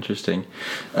that. Interesting.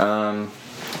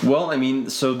 Well, I mean,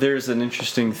 so there's an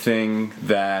interesting thing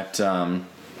that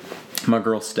my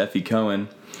girl Steffi Cohen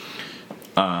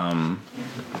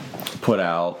put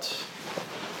out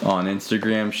on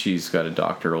Instagram. She's got a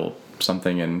doctoral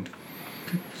something in,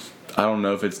 I don't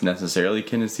know if it's necessarily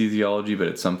kinesiology, but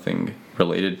it's something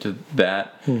related to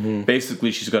that. Mm-hmm.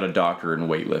 Basically, she's got a doctorate in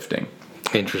weightlifting.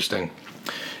 Interesting.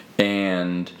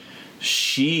 And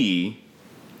Xi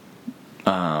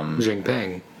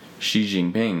Jinping.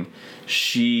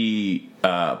 She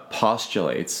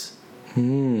postulates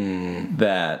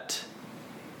that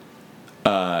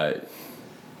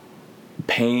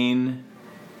pain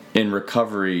in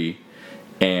recovery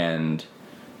and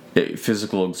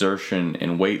physical exertion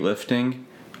in weightlifting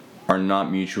are not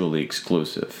mutually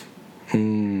exclusive.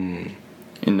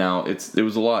 And now it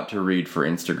was a lot to read for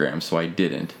Instagram, so I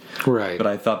didn't. Right. But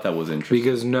I thought that was interesting.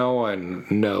 Because no one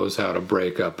knows how to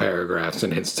break up paragraphs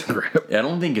in Instagram. I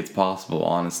don't think it's possible,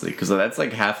 honestly, because that's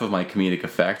like half of my comedic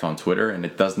effect on Twitter, and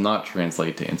it does not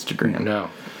translate to Instagram. No.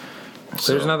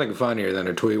 So- There's nothing funnier than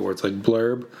a tweet where it's like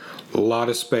blurb, a lot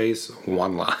of space,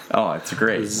 one line. Oh, it's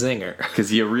great. Zinger.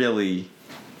 Because you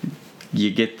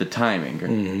get the timing.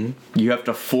 Mm-hmm. You have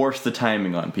to force the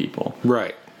timing on people.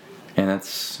 Right. And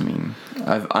that's, I mean,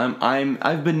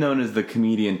 I've been known as the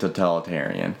comedian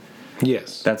totalitarian.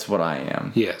 Yes. That's what I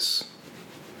am. Yes.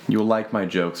 You'll like my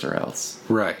jokes or else.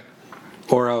 Right.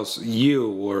 Or else you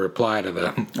will reply to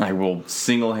them. I will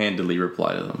single-handedly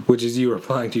reply to them. Which is you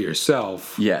replying to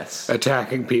yourself. Yes.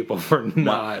 Attacking people for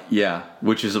not. Yeah,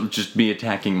 which is just me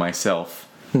attacking myself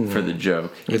for the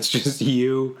joke. It's just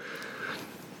you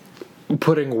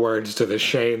putting words to the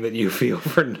shame that you feel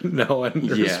for no one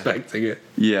respecting it.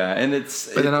 Yeah, and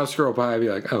it's... But then I'll scroll by and be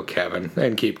like, oh, Kevin,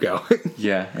 and keep going.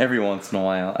 Yeah, every once in a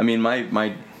while. I mean,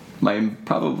 my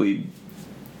probably...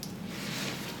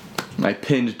 My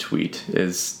pinned tweet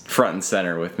is front and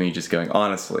center with me just going,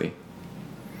 honestly,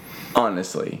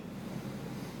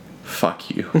 fuck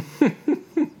you.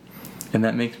 And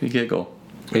that makes me giggle.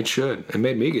 It should. It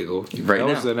made me giggle. Right that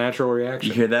now. was the natural You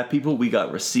reaction. hear that, people? We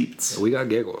got receipts. We got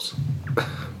giggles.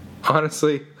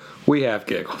 Honestly, we have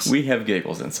giggles. We have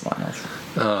giggles and smiles.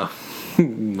 I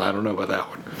don't know about that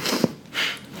one.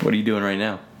 What are you doing right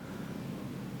now?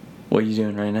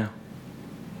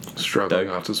 Struggling Doug?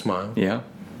 not to smile. Yeah?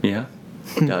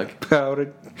 Doug?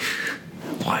 Pouted.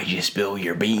 Why'd you spill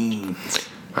your beans?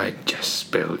 I just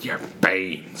spilled your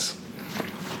beans.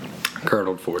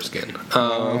 Curdled foreskin.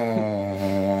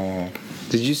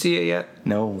 Did you see it yet?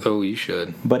 No. Oh, you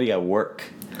should. Buddy, I work.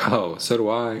 Oh, so do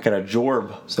I. I got a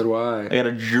jorb. So do I. I got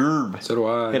a gerb. So do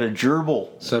I. I got a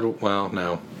gerbil. Well,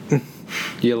 no.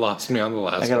 You lost me on the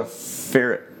last I got a one.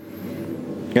 ferret.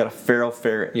 I got a feral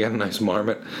ferret. You got a nice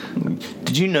marmot.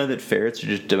 Did you know that ferrets are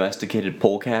just domesticated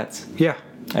polecats? Yeah.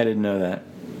 I didn't know that.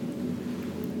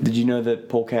 Did you know that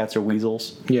polecats are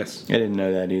weasels? Yes. I didn't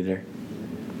know that either.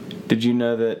 Did you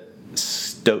know that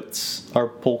stoats are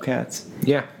polecats?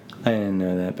 Yeah. I didn't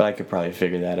know that, but I could probably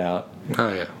figure that out.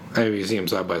 Oh, yeah. Maybe you see them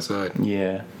side by side.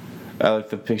 Yeah. I like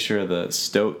the picture of the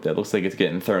stoat that looks like it's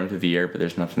getting thrown through the air, but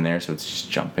there's nothing there, so it's just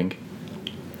jumping.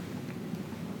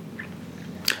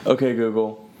 Okay,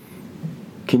 Google.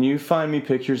 Can you find me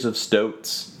pictures of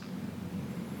stoats?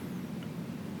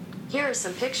 Here are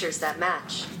some pictures that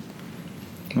match.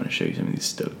 I'm going to show you some of these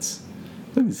stoats.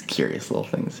 Look at these curious little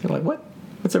things. You're like, what?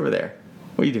 What's over there?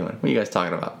 What are you doing? What are you guys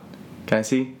talking about? Can I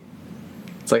see?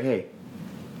 It's like, hey,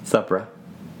 what's up, bruh?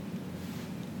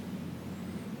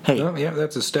 Hey. Oh, yeah,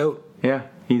 that's a stoat. Yeah,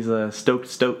 he's a stoat.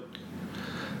 Stoat.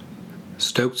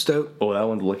 Oh, that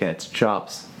one's looking at its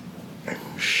chops.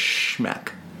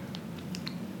 Schmack.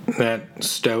 That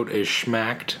stoat is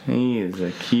schmacked. He is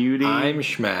a cutie. I'm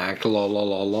schmacked. Lol, lol,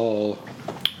 lol, lol.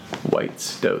 White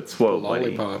stoats. Whoa,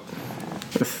 buddy. Lollipop.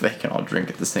 They can all drink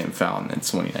at the same fountain in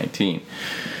 2019.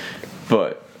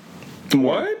 But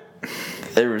What?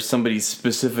 there was somebody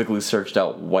specifically searched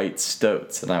out white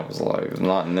stoats, and I was like,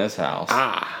 not in this house.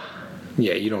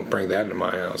 Yeah, you don't bring that into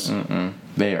my house.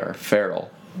 They are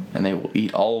feral, and they will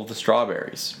eat all of the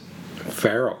strawberries.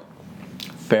 Feral.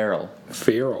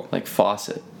 Feral, like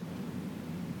faucet.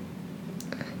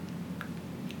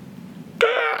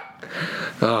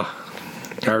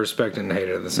 I respect it and hate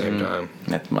it at the same time.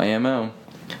 That's my MO.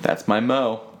 That's my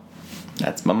Mo.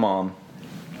 That's my mom.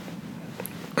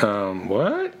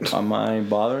 What? Am I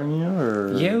bothering you,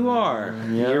 or You are.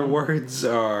 Yeah. Your words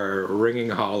are ringing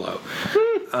hollow.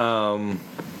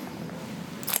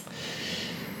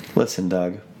 Listen,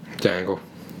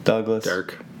 Douglas.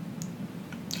 Dirk.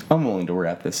 I'm willing to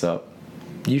wrap this up.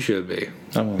 You should be.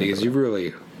 I'm Because you've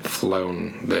really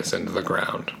flown this into the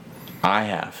ground. I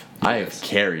have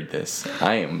carried this.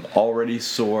 I am already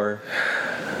sore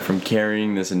from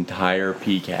carrying this entire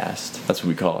PCast. That's what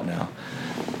we call it now.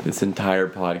 This entire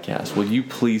podcast. Will you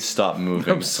please stop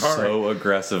moving I'm sorry. so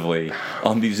aggressively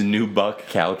on these new buck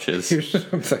couches?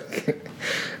 I'm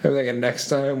thinking next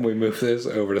time we move this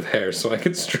over to there so I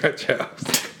can stretch out.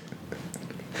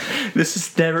 This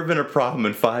has never been a problem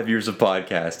in 5 years of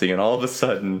podcasting, and all of a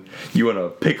sudden you want to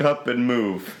pick up and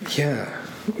move. Yeah.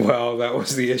 Well, that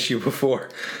was the issue before.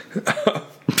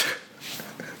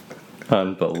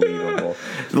 Unbelievable.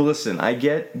 Listen, I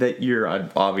get that you're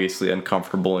obviously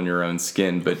uncomfortable in your own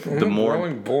skin, but the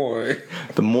growing boy.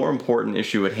 the more important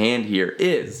issue at hand here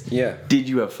is, Yeah. did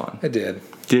you have fun? I did.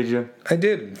 Did you? I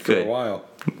did for Good. a while.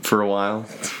 For a while?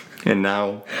 And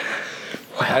now?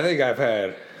 I think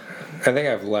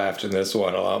I've laughed in this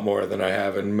one a lot more than I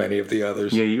have in many of the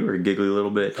others. Yeah, you were a giggly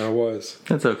little bit. I was.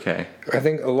 That's okay. I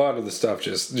think a lot of the stuff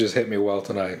just hit me well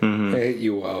tonight. It hit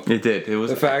you well. It did. It was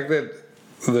The fact that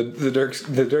the Dirk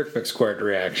McSquirt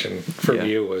reaction from Yeah.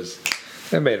 you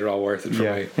that made it all worth it for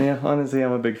me. Yeah, honestly,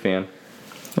 I'm a big fan.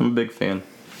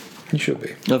 You should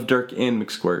be. Of Dirk and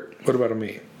McSquirt. What about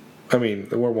me? I mean,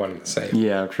 we're one and the same.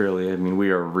 Yeah, truly. I mean,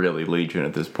 we are really legion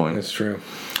at this point. That's true.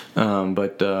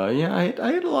 Yeah,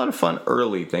 I had a lot of fun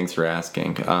early. Thanks for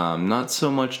asking. Not so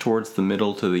much towards the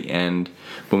middle to the end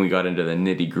when we got into the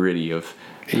nitty gritty of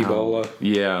Ebola.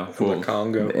 Yeah, the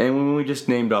Congo. and when we just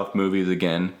named off movies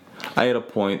again. I had a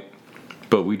point,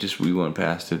 but we went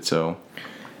past it. So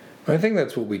I think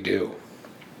that's what we do.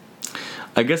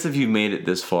 I guess if you made it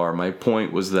this far, my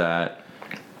point was that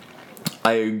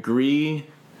I agree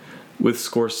with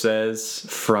Scorsese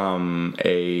from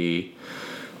a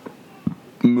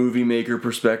movie maker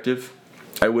perspective.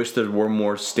 I wish there were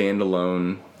more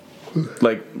standalone,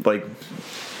 like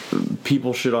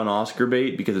people shit on Oscar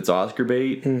bait because it's Oscar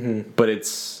bait, but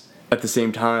it's at the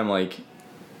same time like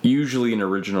usually an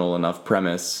original enough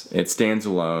premise. It stands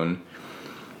alone,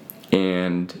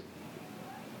 and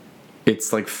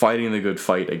it's like fighting the good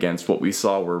fight against what we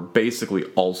saw were basically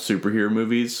all superhero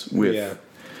movies with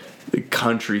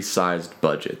country-sized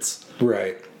budgets.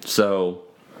 Right. So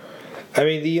I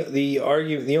mean, the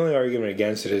only argument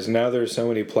against it is now there's so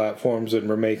many platforms that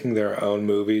are making their own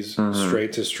movies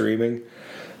straight to streaming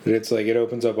that it's like it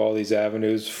opens up all these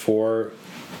avenues for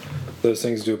those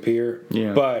things to appear.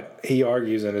 Yeah. But he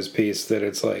argues in his piece that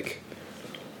it's like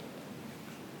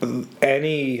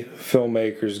any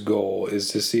filmmaker's goal is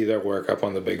to see their work up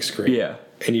on the big screen. Yeah.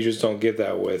 And you just don't get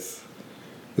that with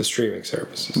the streaming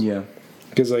services. yeah,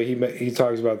 Because like he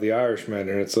talks about The Irishman,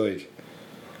 and it's like,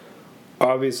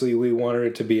 obviously we wanted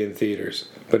it to be in theaters,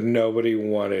 but nobody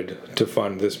wanted to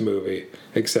fund this movie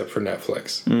except for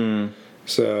Netflix.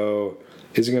 So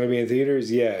is it going to be in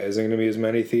theaters? Yeah. Is it going to be as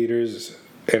many theaters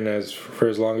and for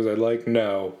as long as I'd like?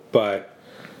 No, but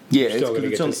yeah. still gonna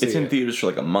get to see It's in it. theaters for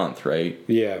like a month, right?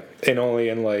 yeah, and only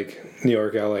in like New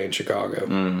York, LA, and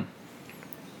Chicago.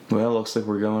 Well, looks like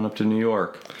we're going up to New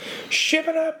York.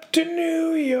 Shipping up to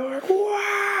New York.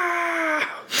 Wow.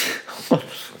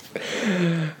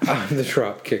 I'm the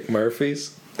Dropkick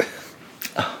Murphys.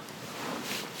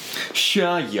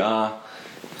 Shia.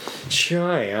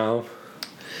 Child.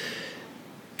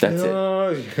 That's it.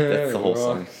 Oh, That's the whole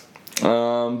song.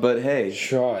 But hey,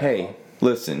 Child. hey,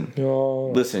 listen,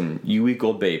 Oh. listen, you weak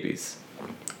old babies.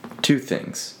 Two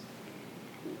things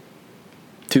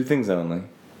only.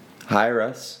 Hire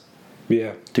us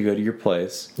Yeah. to go to your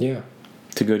place, Yeah.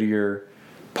 to go to your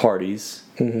parties,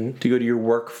 to go to your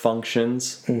work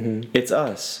functions. It's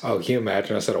us. Oh, can you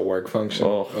imagine us at a work function?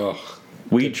 Oh. Ugh.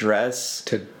 We dress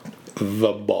To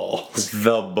the balls.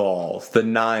 the balls, the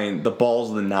balls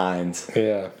of the nines.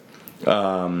 Yeah.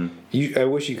 I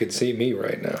wish you could see me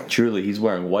right now. Truly, he's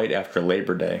wearing white after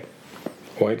Labor Day.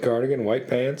 White cardigan, white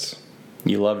pants,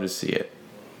 You love to see it.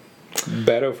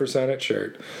 Beto for Senate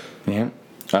shirt. Yeah.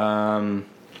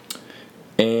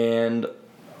 And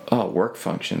work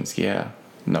functions, yeah.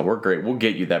 No, we're great. We'll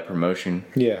get you that promotion.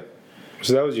 Yeah.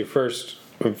 So that was your first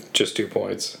of just 2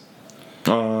 points.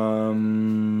 I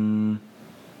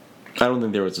don't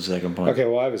think there was a second point. Okay,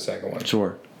 well, I have a second one.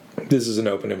 Sure. This is an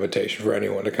open invitation for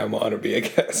anyone to come on and be a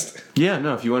guest. Yeah,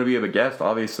 no, if you want to be a guest,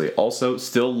 obviously. Also,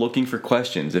 still looking for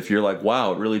questions. If you're like,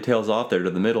 wow, it really tails off there to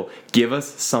the middle, give us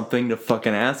something to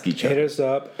fucking ask each Hit other. us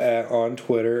up on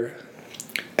Twitter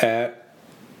at...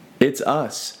 It's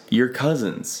us, your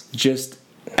cousins. Just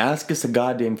ask us a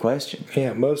goddamn question.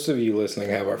 Yeah, most of you listening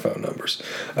have our phone numbers.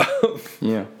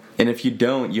 Yeah. And if you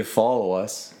don't, you follow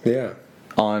us Yeah.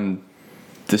 on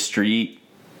the street,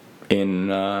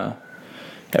 in at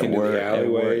Into work, the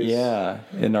alleyways, yeah,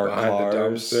 in our Behind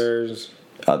cars. the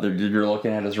dumpsters, You're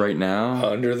looking at us right now.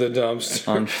 under the dumpster.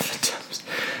 Under the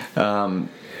dumpster.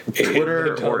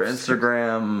 Twitter the or dumpster.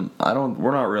 Instagram.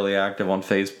 We're not really active on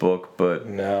Facebook, but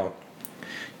No.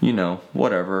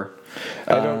 Whatever.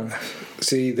 I don't...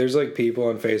 See, there's like people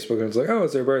on Facebook and it's like, oh,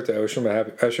 it's their birthday.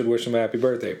 I should wish them a happy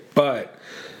birthday. But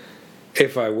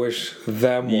if I wish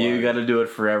them one... You got to do it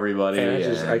for everybody.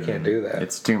 And I can't do that.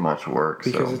 It's too much work.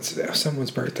 Because so. it's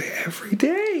someone's birthday every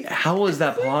day. How is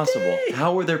that possible?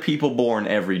 How are there people born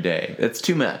every day? That's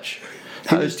too much.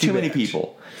 There's too too many much.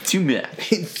 people. Too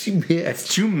much. It's too much.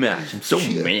 It's too much. I'm so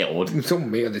mad. I'm so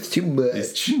mad. It's too much.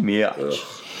 It's too much.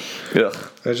 Ugh.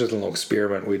 That's just a little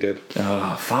experiment we did.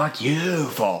 Oh, fuck you,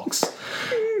 folks.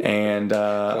 And,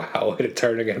 Wow, way to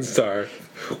turn against our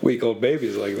week-old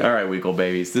babies like that. all right, Weekle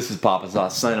babies. This is Papa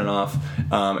Sauce signing off.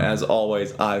 As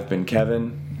always, I've been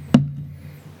Kevin.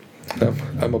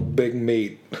 I'm a big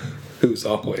meat who's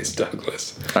always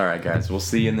Douglas. All right, guys. We'll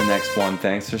see you in the next one.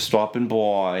 Thanks for stopping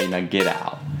by. Now get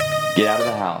out. Get out of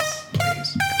the house.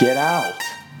 Please. Get out.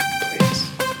 Please.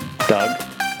 Doug?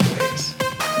 Please.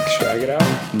 Should I get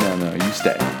out? No, you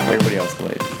stay. Everybody else can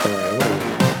leave. Alright, I'm gonna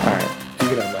leave. All right. You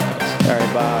get out of my house. All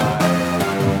right,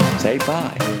 bye. Say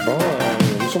bye. Bye.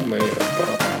 I'm so mad.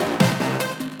 Bye.